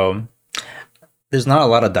 So there's not a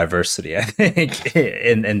lot of diversity, I think,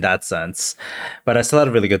 in that sense. But I still had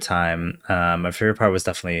a really good time. My favorite part was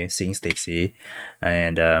definitely seeing Stacey.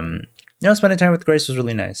 And, spending time with Grace was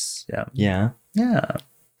really nice. Yeah. Yeah. Yeah.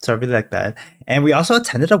 So I really like that. And we also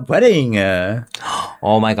attended a wedding.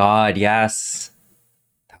 Oh my God. Yes.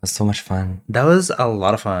 That was so much fun. That was a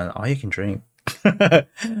lot of fun. All you can drink.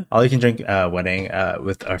 All you can drink wedding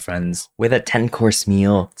with our friends. With a 10-course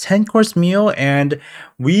meal. 10-course meal. And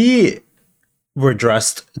we were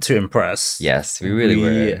dressed to impress. Yes, we really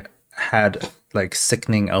were. Had like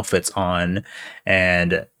sickening outfits on,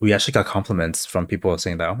 and we actually got compliments from people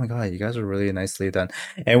saying that, oh my God, you guys are really nicely done.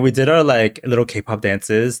 And we did our like little K-pop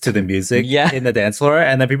dances to the music in the dance floor,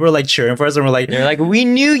 and then people were like cheering for us, and we're like, they're like, we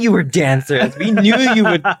knew you were dancers. We knew you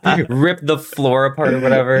would rip the floor apart or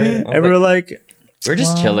whatever. And we were like, we're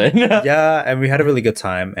just chilling. Yeah, and we had a really good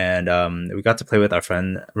time, and we got to play with our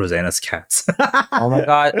friend Rosanna's cats. Oh my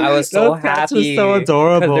God, I was so Those cats happy. were so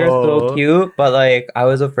adorable. They're so cute, but like I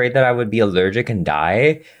was afraid that I would be allergic and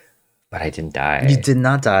die, but I didn't die. You did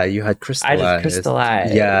not die. You had crystallized. I just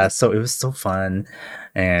crystallized. Yeah, so it was so fun,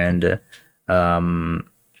 and I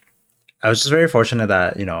was just very fortunate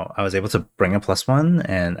that I was able to bring a +1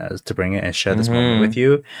 and to bring it and share this moment with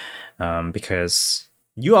you, because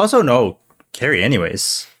you also know Carrie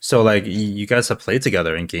anyways, so like you guys have played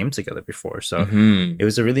together and gamed together before, so it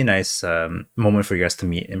was a really nice moment for you guys to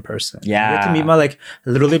meet in person. You get to meet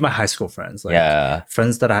literally my high school friends, like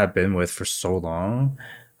friends that I have been with for so long,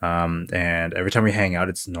 and every time we hang out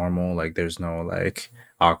it's normal, like there's no like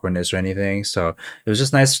awkwardness or anything, so it was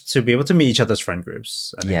just nice to be able to meet each other's friend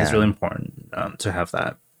groups. I think it's really important to have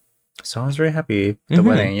that, so I was very happy with the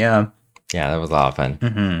wedding. Yeah, that was a lot of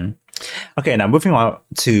fun. Okay, now moving on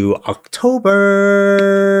to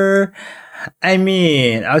October. I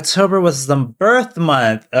mean, October was the birth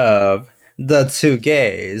month of The Two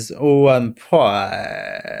Gays, One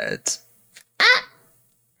Pod.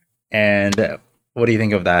 And what do you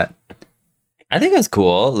think of that? I think it's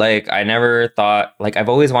cool. Like, I never thought, like, I've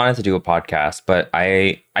always wanted to do a podcast, but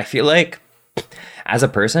I feel like as a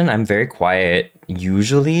person, I'm very quiet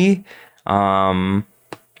usually. But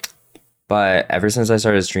ever since I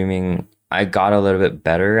started streaming, I got a little bit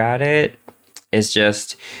better at it. It's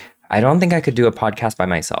just, I don't think I could do a podcast by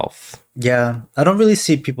myself. Yeah, I don't really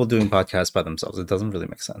see people doing podcasts by themselves. It doesn't really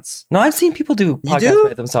make sense. No, I've seen people do podcasts do?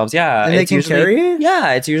 by themselves. Yeah. And they it's can usually, carry it?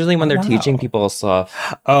 Yeah, it's usually when they're wow. teaching people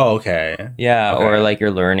stuff. Oh, okay. Yeah, Okay. or like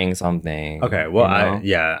you're learning something. Okay, well,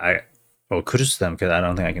 you know? well, kudos to them because I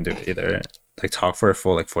don't think I can do it either. Like, talk for a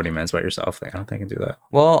full, 40 minutes by yourself. Like, I don't think I can do that.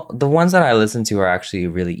 Well, the ones that I listen to are actually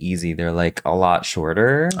really easy. They're like a lot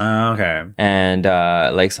shorter. Okay. And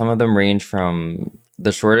like some of them range from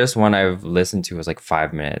the shortest one I've listened to was like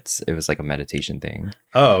 5 minutes. It was like a meditation thing.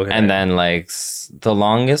 Oh, okay. And then like the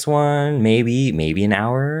longest one, maybe an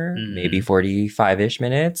hour, maybe 45-ish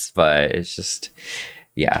minutes. But it's just,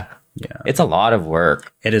 yeah, it's a lot of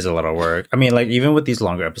work. It is a lot of work. I mean, like, even with these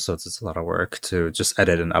longer episodes, it's a lot of work to just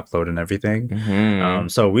edit and upload and everything. Mhm.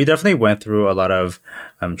 So we definitely went through a lot of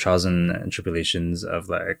trials and tribulations of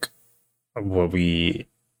like what we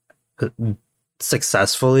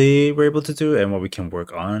successfully were able to do and what we can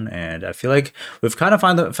work on. And I feel like we've kind of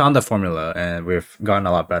found the formula, and we've gotten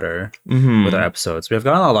a lot better with our episodes. We've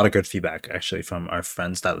gotten a lot of good feedback actually from our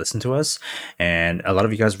friends that listen to us, and a lot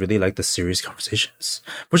of you guys really like the serious conversations,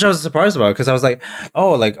 which I was surprised about because I was like,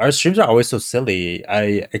 oh, like our streams are always so silly.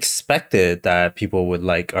 I expected that people would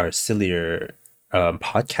like our sillier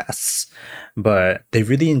podcasts, but they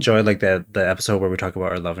really enjoyed like the episode where we talk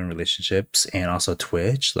about our love and relationships, and also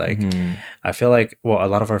Twitch. Like, I feel like, well, a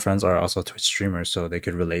lot of our friends are also Twitch streamers, so they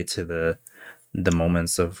could relate to the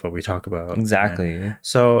moments of what we talk about. Exactly. And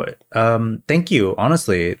so thank you,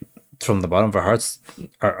 honestly, from the bottom of our hearts,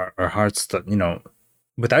 our hearts, that, you know,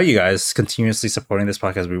 without you guys continuously supporting this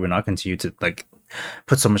podcast, we would not continue to like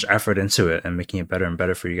put so much effort into it and making it better and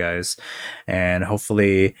better for you guys. And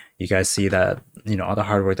hopefully you guys see that, you know, all the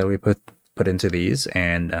hard work that we put into these,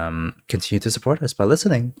 and continue to support us by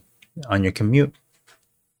listening on your commute.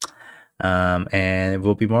 And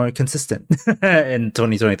we'll be more consistent in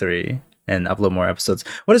 2023 and upload more episodes.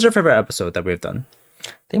 What is your favorite episode that we've done? I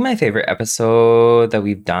think my favorite episode that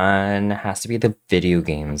we've done has to be the video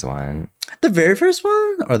games one. The very first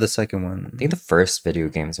one or the second one? I think the first video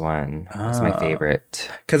games one was my favorite.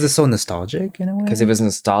 Because it's so nostalgic in a way? Because it was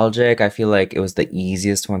nostalgic. I feel like it was the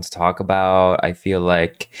easiest one to talk about. I feel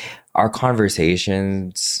like our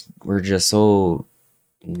conversations were just so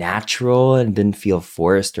natural and didn't feel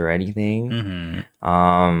forced or anything.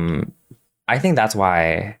 I think that's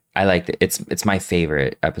why I liked it. It's my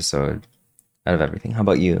favorite episode out of everything. How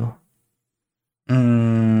about you?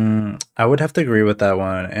 I would have to agree with that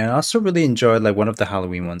one. And I also really enjoyed like one of the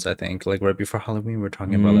Halloween ones. I think like right before Halloween, we were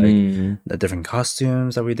talking about like the different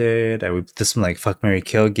costumes that we did. We did some like fuck, marry,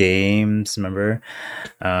 kill games. Remember?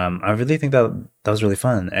 I really think that was really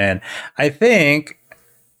fun. And I think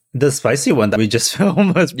the spicy one that we just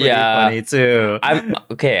filmed was pretty funny too.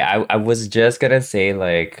 I was just gonna say,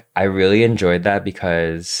 like, I really enjoyed that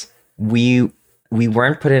because we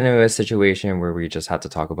weren't put into a situation where we just had to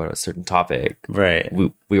talk about a certain topic. Right.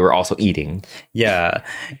 We were also eating. Yeah.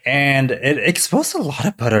 And it exposed a lot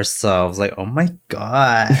about ourselves. Like, oh my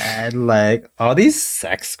God. Like, all these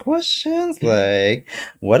sex questions. Like,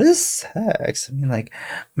 what is sex?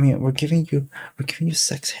 We're giving you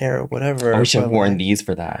sex hair or whatever. We should have worn these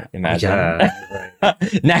for that. Imagine. Yeah.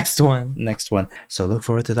 Right. Next one. So look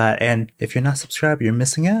forward to that. And if you're not subscribed, you're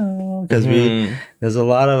missing out. Because there's a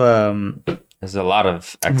lot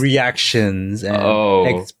of reactions and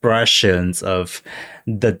expressions of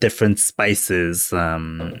the different spices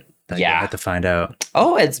that you had to find out.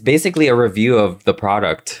 Oh, it's basically a review of the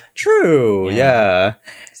product. True. Yeah.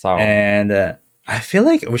 So, and I feel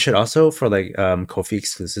like we should also, for like Ko-fi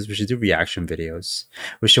exclusives, we should do reaction videos.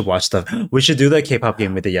 We should watch stuff. We should do the K-pop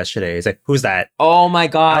game we did yesterday. It's like, who's that? Oh my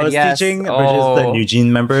God, I was teaching the New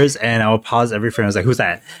Jean members, and I would pause every frame. I was like, who's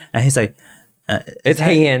that? And he's like, it's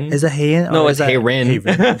Haein. Is it Haein? No, it's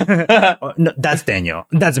Haerin. No, that's Daniel.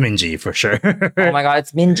 That's Minji for sure. Oh my God,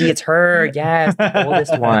 it's Minji. It's her. Yes, the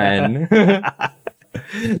oldest one.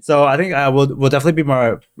 So I think we'll definitely be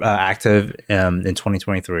more active in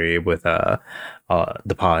 2023 with the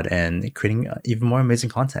pod and creating even more amazing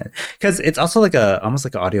content, because it's also like almost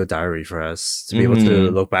like an audio diary for us to be able to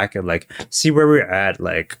look back and like see where we're at,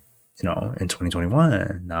 like, you know, in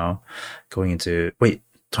 2021 now going into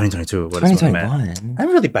 2022. What 2021. I'm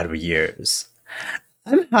really bad with years.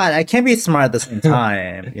 I'm hot. I can't be smart at the same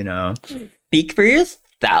time, you know. Speak for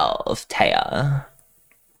yourself, Téa.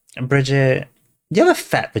 And Bridget, you have a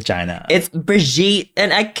fat vagina. It's Brigitte,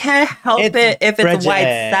 and I can't help It's it if it's Bridget. white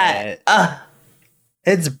set. Ugh.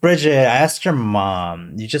 It's Bridget. I asked your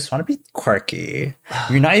mom. You just want to be quirky.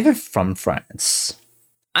 You're not even from France.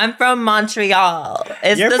 I'm from Montreal.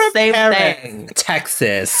 It's You're the from same Paris, thing.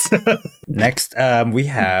 Texas. Next, we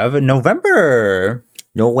have November.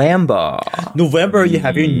 November. You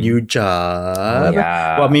have your new job. Oh,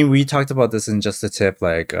 yeah. Well, I mean, we talked about this in Just a Tip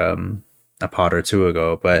like a pod or two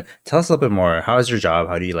ago, but tell us a little bit more. How is your job?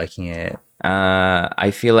 How are you liking it?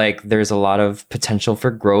 I feel like there's a lot of potential for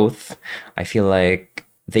growth. I feel like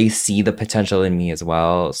they see the potential in me as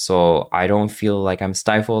well. So I don't feel like I'm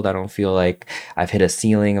stifled. I don't feel like I've hit a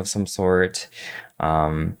ceiling of some sort.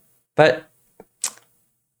 But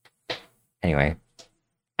anyway,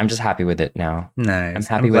 I'm just happy with it now. Nice. I'm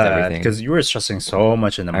happy with everything. Because you were stressing so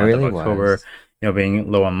much in the month really of October, was. you know,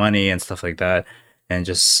 being low on money and stuff like that. And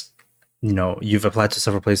just, you know, you've applied to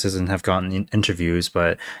several places and have gotten interviews,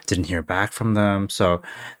 but didn't hear back from them. So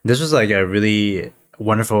this was like a really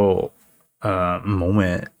wonderful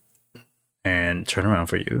moment and turnaround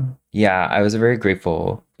for you. Yeah, I was very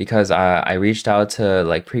grateful because I reached out to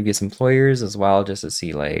like previous employers as well just to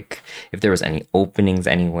see like if there was any openings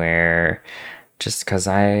anywhere. Just because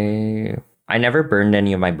I never burned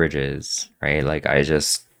any of my bridges, right? Like I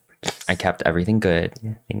kept everything good.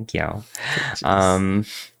 Thank you.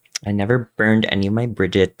 I never burned any of my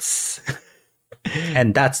bridges.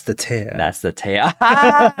 And that's the Téa. That's the Téa.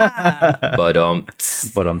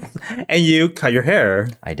 But And you cut your hair.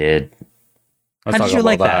 I did. Let's How talk did you about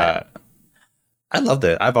like that? I loved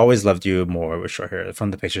it. I've always loved you more with short hair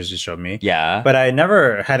from the pictures you showed me. Yeah. But I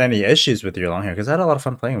never had any issues with your long hair because I had a lot of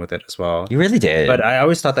fun playing with it as well. You really did. But I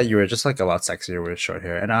always thought that you were just like a lot sexier with short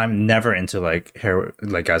hair, and I'm never into like hair,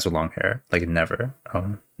 like guys with long hair, like never.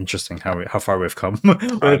 Oh, interesting how far we've come.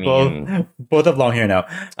 I mean- both have long hair now.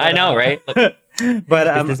 I know, right? But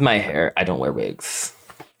This is my hair. I don't wear wigs.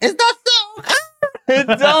 it's not so.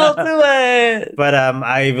 Don't do it. But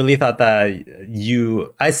I really thought that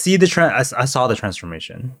I see the trend. I saw the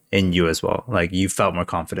transformation in you as well. Like you felt more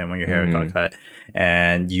confident when your hair got cut,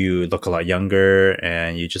 and you look a lot younger,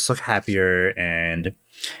 and you just look happier, and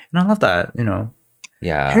I love that. You know,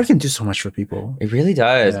 Yeah. hair can do so much for people. It really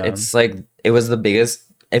does. Yeah. It's like it was the biggest.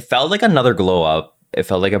 It felt like another glow up. It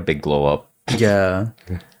felt like a big glow up. Yeah.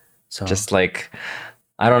 So Just like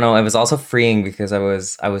I don't know. It was also freeing because I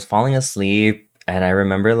was falling asleep and I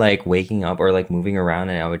remember like waking up or like moving around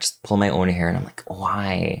and I would just pull my own hair and I'm like,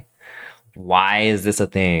 why? Why is this a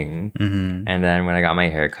thing? mhm. And then when I got my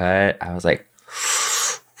hair cut, I was like,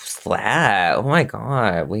 who's that? Oh my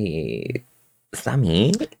god! Wait, is that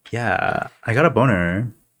me? Yeah, I got a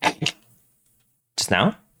boner. Just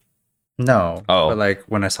now No. Oh. But like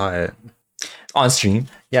when I saw it. on stream?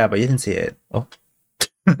 Yeah, but you didn't see it. Oh.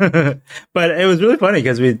 But it was really funny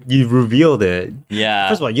because you revealed it. Yeah.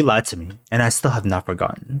 First of all, you lied to me, and I still have not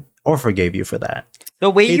forgotten or forgave you for that. The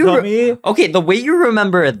way He you told me. okay, the way you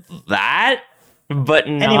remember that, but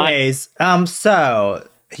not. Anyways, so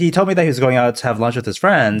he told me that he was going out to have lunch with his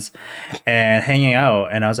friends and hanging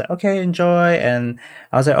out, and I was like, okay, enjoy. And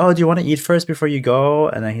I was like, oh, do you want to eat first before you go?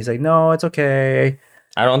 And then he's like, no, it's okay.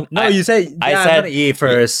 I don't. No, I, you say, yeah, I I'm said- gonna eat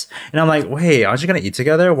first. And I'm like, wait, aren't you gonna eat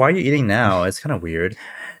together? Why are you eating now? It's kind of weird.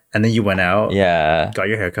 And then you went out, Yeah. got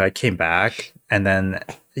your haircut, came back, and then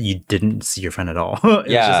you didn't see your friend at all. It was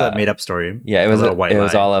Yeah. just a made up story. Yeah. It was a white It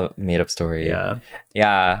was lie. all a made up story. Yeah.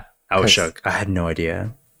 Yeah. I was 'Cause shook. I had no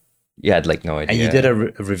idea. You had like no idea. And you did a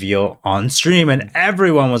reveal on stream, and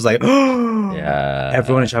everyone was like, oh, Yeah.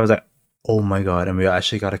 Everyone in chat was like, oh my God. And we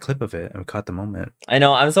actually got a clip of it and we caught the moment. I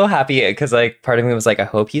know. I'm so happy because like part of me was like, I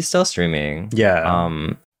hope he's still streaming. Yeah.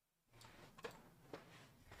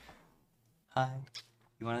 Hi.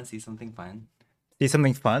 You want to see something fun? See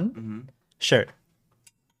something fun? Mm-hmm. Sure.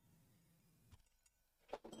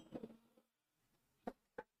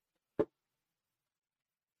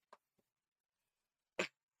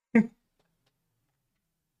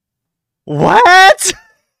 What?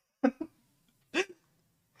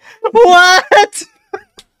 What?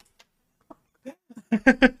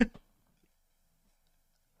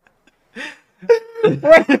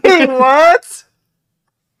 Wait, what?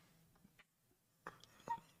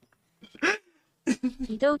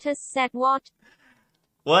 Dotus said what?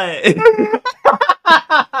 What?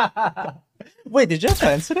 Wait, did you have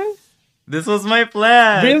plans today? This was my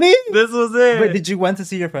plan. Really? This was it. Wait, did you went to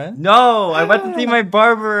see your friend? No, I went to see my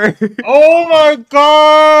barber. Oh my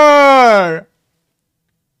God!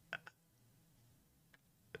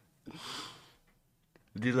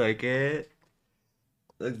 Do you like it?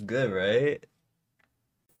 Looks good, right?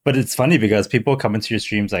 But it's funny because people come into your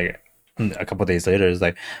streams like a couple days later. It's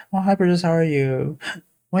like, oh, hi, Bridges, how are you?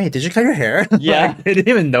 Wait, did you cut your hair? Yeah. Like, they didn't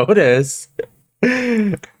even notice.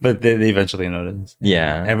 But they eventually noticed.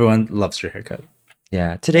 Yeah. Everyone loves your haircut.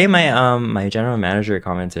 Yeah. Today my general manager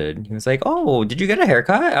commented. He was like, "Oh, did you get a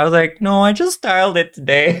haircut?" I was like, "No, I just styled it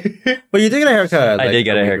today." But you did get a haircut. I like, did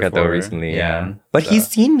get the a week haircut though before. recently, yeah. But so- he's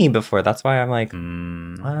seen me before. That's why I'm like,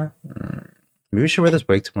 Maybe we should wear this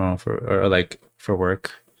wig tomorrow or like for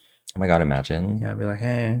work. oh my god, imagine. Yeah, be like,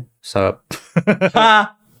 hey, what's up?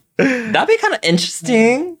 Ha! That'd be kind of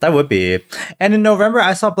interesting. That would be. And in November,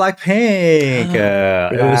 I saw Blackpink.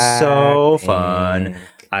 It was so fun.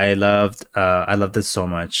 I loved it so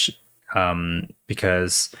much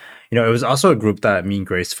because it was also a group that me and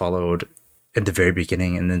Grace followed at the very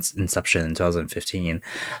beginning in its inception in 2015.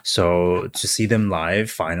 So to see them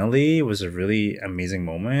live finally was a really amazing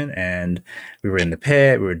moment. And we were in the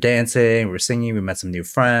pit, we were dancing, we were singing, we met some new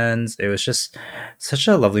friends. It was just such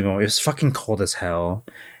a lovely moment. It was fucking cold as hell.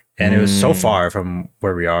 And it was so far from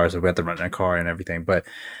where we are, so we had to rent a car and everything. But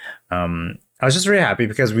I was just really happy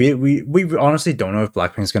because we honestly don't know if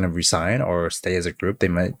Blackpink's going to resign or stay as a group. They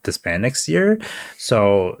might disband next year.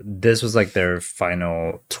 So this was like their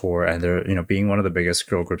final tour, and they're being one of the biggest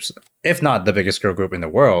girl groups, if not the biggest girl group in the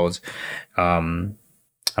world. I'm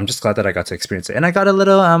just glad that I got to experience it, and I got a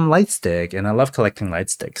little light stick, and I love collecting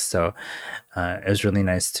light sticks. So it was really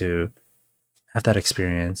nice to have that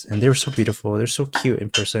experience. And they were so beautiful. They're so cute in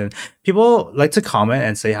person. People like to comment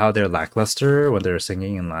and say how they're lackluster when they're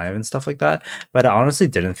singing in live and stuff like that. But I honestly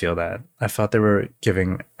didn't feel that. I felt they were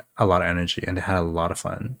giving a lot of energy and they had a lot of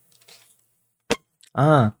fun.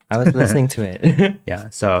 I was listening to it. Yeah.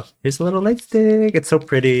 So here's a little light stick. It's so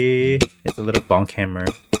pretty. It's a little bonk hammer.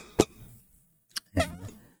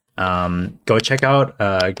 Go check out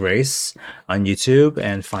Grace on YouTube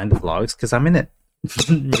and find the vlogs because I'm in it.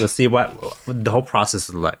 You'll see what the whole process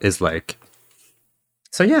is like.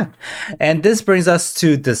 So yeah, and this brings us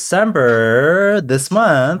to December this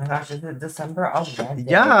month. Oh my gosh, is it December already?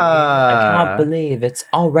 Yeah. I can't believe it's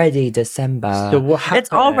already December. So what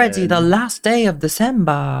It's already the happened? last day of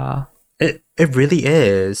December. It really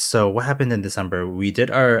is. So what happened in December? We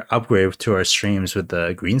did our upgrade to our streams with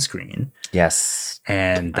the green screen, Yes.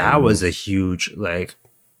 and that was a huge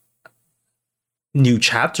new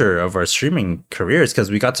chapter of our streaming careers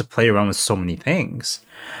because we got to play around with so many things,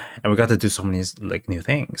 and we got to do so many new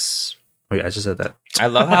things. Wait, I just said that. I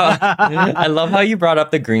love how you brought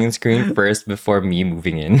up the green screen first before me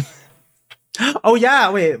moving in. Oh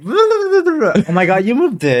yeah, wait. Oh my god, you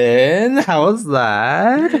moved in. How was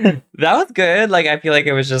that? That was good. Like, I feel like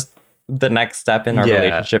it was just the next step in our Yeah.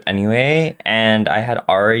 relationship anyway. And I had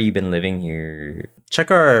already been living here.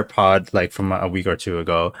 Check our pod from a week or two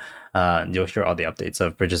ago. You'll hear all the updates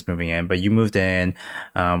of Bridges moving in. But you moved in.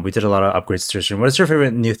 We did a lot of upgrades to your stream. What is your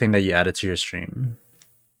favorite new thing that you added to your stream?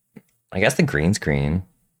 I guess the green screen.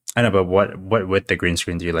 I know, but what with the green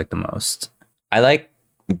screen do you like the most? I like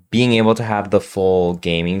being able to have the full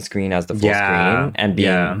gaming screen as the full Yeah, screen and being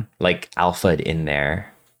yeah. like alpha'd in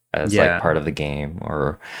there as Yeah. like part of the game,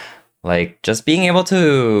 or like just being able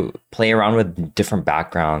to play around with different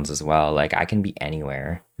backgrounds as well. Like, I can be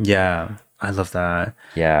anywhere. Yeah, I love that.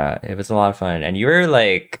 Yeah, it was a lot of fun. And you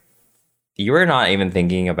were not even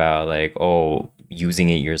thinking about like, oh, using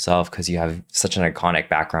it yourself because you have such an iconic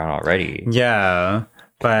background already. Yeah,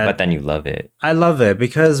 But then you love it. I love it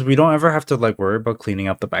because we don't ever have to worry about cleaning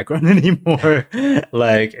up the background anymore.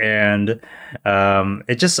 And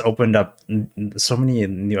it just opened up so many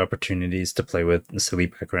new opportunities to play with silly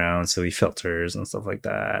backgrounds, silly filters, and stuff like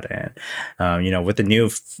that. And with the new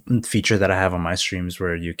feature that I have on my streams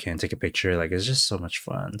where you can take a picture, it's just so much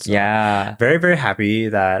fun. So Yeah. very, very happy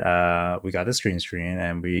that we got this green screen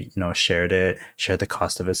and we shared the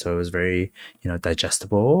cost of it, so it was very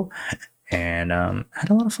digestible. And I had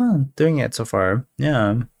a lot of fun doing it so far.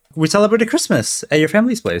 Yeah. We celebrated Christmas at your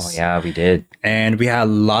family's place. Oh yeah, we did. And we had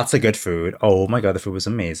lots of good food. Oh my god, the food was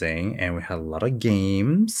amazing. And we had a lot of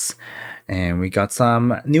games. And we got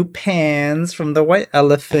some new pans from the White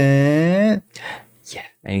Elephant. Yeah.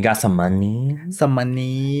 And you got some money. Some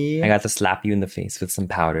money. I got to slap you in the face with some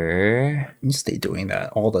powder. You stay doing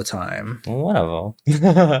that all the time. Whatever.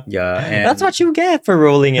 Yeah. And That's what you get for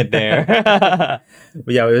rolling it there.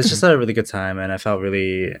 But yeah, it was just a really good time. And I felt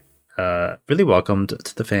really, really welcomed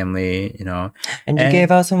to the family, And you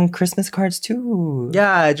gave out some Christmas cards too.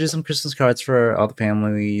 Yeah, I drew some Christmas cards for all the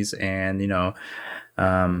families, and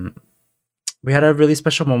we had a really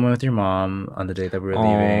special moment with your mom on the day that we were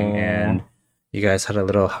leaving, and you guys had a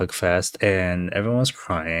little hug fest, and everyone was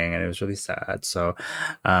crying, and it was really sad. So,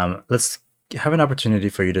 let's have an opportunity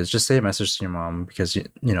for you to just say a message to your mom, because you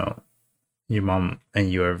know your mom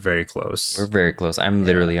and you are very close. We're very close. I'm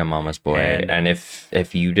literally a mama's boy. And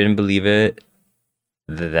if you didn't believe it,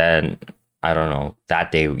 then I don't know.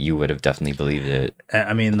 That day you would have definitely believed it.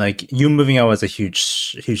 I mean, like, you moving out was a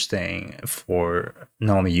huge thing for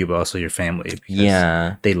not only you but also your family.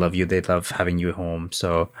 Yeah, they love you. They love having you home.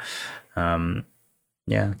 So, yeah.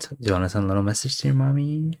 Do you want to send a little message to your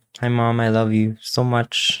mommy? Hi, Mom. I love you so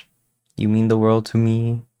much. You mean the world to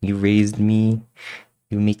me. You raised me.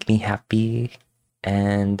 You make me happy,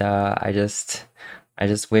 and I just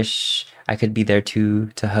wish I could be there too,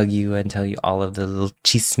 to hug you and tell you all of the little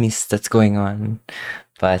chismes that's going on.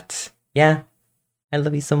 But yeah, I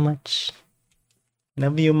love you so much.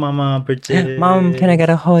 Love you, Mama Bridget. Mom, can I get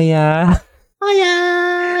a Hoya?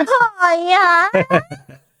 Hoya? Hoya!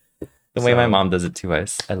 The way my mom does it to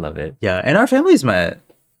us, I love it. Yeah, and our families met.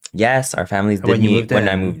 Yes, our families did When you meet moved when in.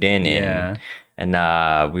 I moved in. Yeah. And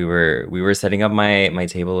we were setting up my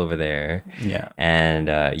table over there. Yeah. And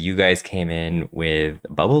you guys came in with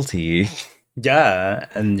bubble tea. Yeah,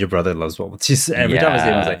 and your brother loves bubble tea. Every time I see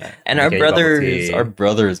him, I was like, and "Okay, our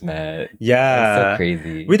brothers met. Yeah, That's so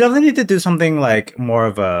crazy. We definitely need to do something like more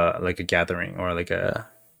of a gathering or like a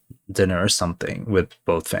dinner or something with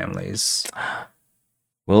both families.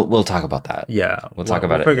 We'll talk about that. Yeah, We'll talk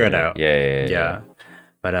about it. Figure it out. Yeah.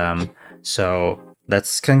 But so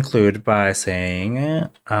let's conclude by saying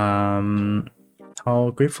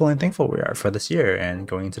how grateful and thankful we are for this year and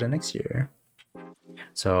going into the next year.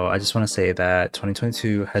 So I just want to say that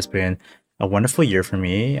 2022 has been a wonderful year for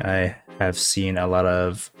me. I have seen a lot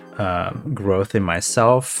of growth in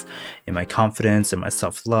myself, in my confidence, in my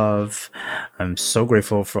self-love. I'm so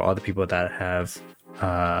grateful for all the people that have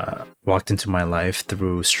walked into my life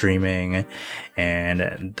through streaming,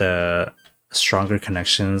 and the stronger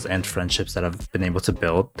connections and friendships that I've been able to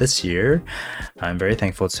build this year. I'm very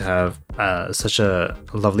thankful to have such a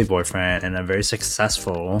lovely boyfriend and a very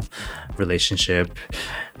successful relationship,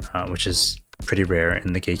 which is pretty rare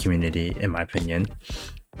in the gay community, in my opinion.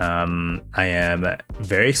 I am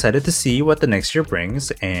very excited to see what the next year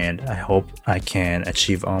brings, and I hope I can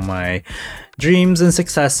achieve all my dreams and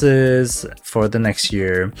successes for the next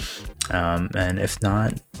year. And if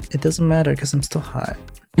not, it doesn't matter because I'm still hot.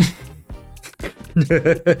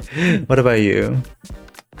 What about you?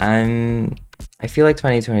 I feel like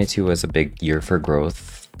 2022 was a big year for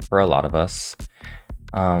growth for a lot of us.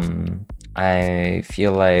 I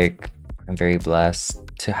feel like I'm very blessed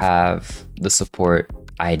to have the support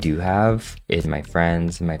I do have in my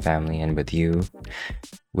friends, in my family, and with you,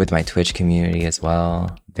 with my Twitch community as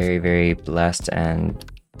well. Very, very blessed and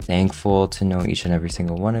thankful to know each and every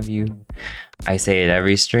single one of you. I say it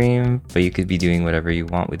every stream, but you could be doing whatever you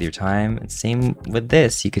want with your time. And same with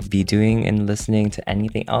this. You could be doing and listening to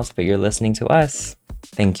anything else, but you're listening to us.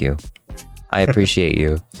 Thank you. I appreciate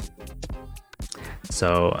you.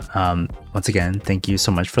 So once again, thank you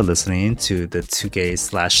so much for listening to the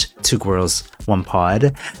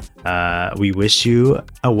 2Gays/2Girls1Pod. We wish you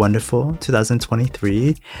a wonderful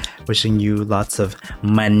 2023. Wishing you lots of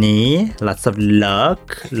money, lots of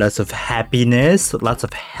luck, lots of happiness, lots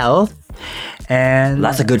of health, and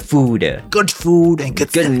Lots of good food. good food and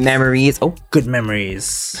good Memories. Oh, good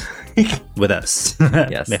memories with us.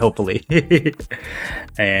 Yes. Hopefully.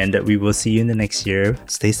 And we will see you in the next year.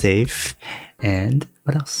 Stay safe. And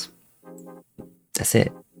what else? that's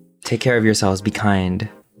it. Take care of yourselves. Be kind.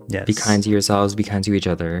 Yes. Be kind to yourselves. Be kind to each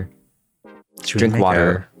other. Should we Drink make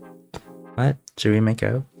water. out? What? Should we make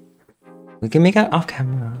out? We can make out off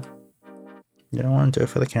camera. You don't want to do it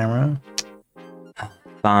for the camera?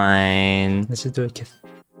 Fine. Let's just do a kiss.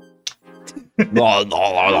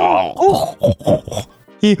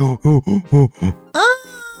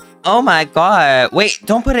 Oh my god. Wait,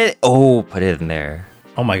 don't put it. Oh, put it in there.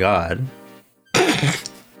 Oh my god.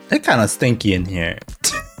 It's kind of stinky in here.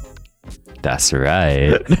 That's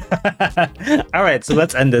right. All right, so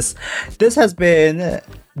let's end this. This has been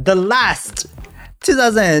the last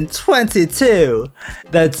 2022,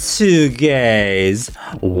 the 2 Gays,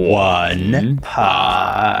 1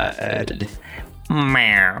 Pod.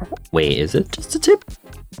 Meow. Wait, is it just a tip?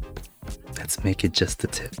 Let's make it just a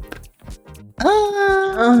tip.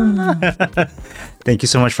 Thank you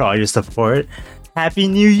so much for all your support. Happy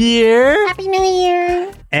New Year! Happy New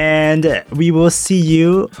Year! And we will see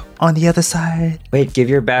you on the other side. Wait, give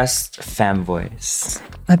your best femme voice.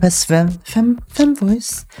 My best femme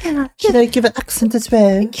voice. Yeah, Should I give an accent as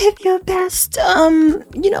well? give your best,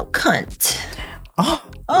 cunt. Oh,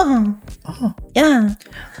 Yeah.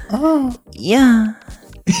 oh, Yeah.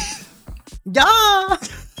 yeah.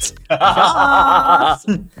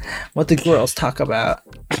 What the girls talk about.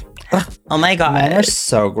 Oh my god. Men are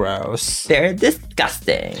so gross. They're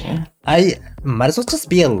disgusting. I might as well just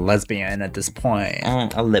be a lesbian at this point.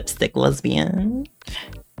 A lipstick lesbian.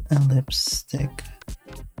 A lipstick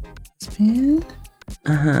lesbian?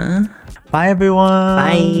 Uh-huh. Bye, everyone.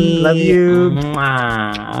 Bye. Love you.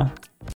 Mwah.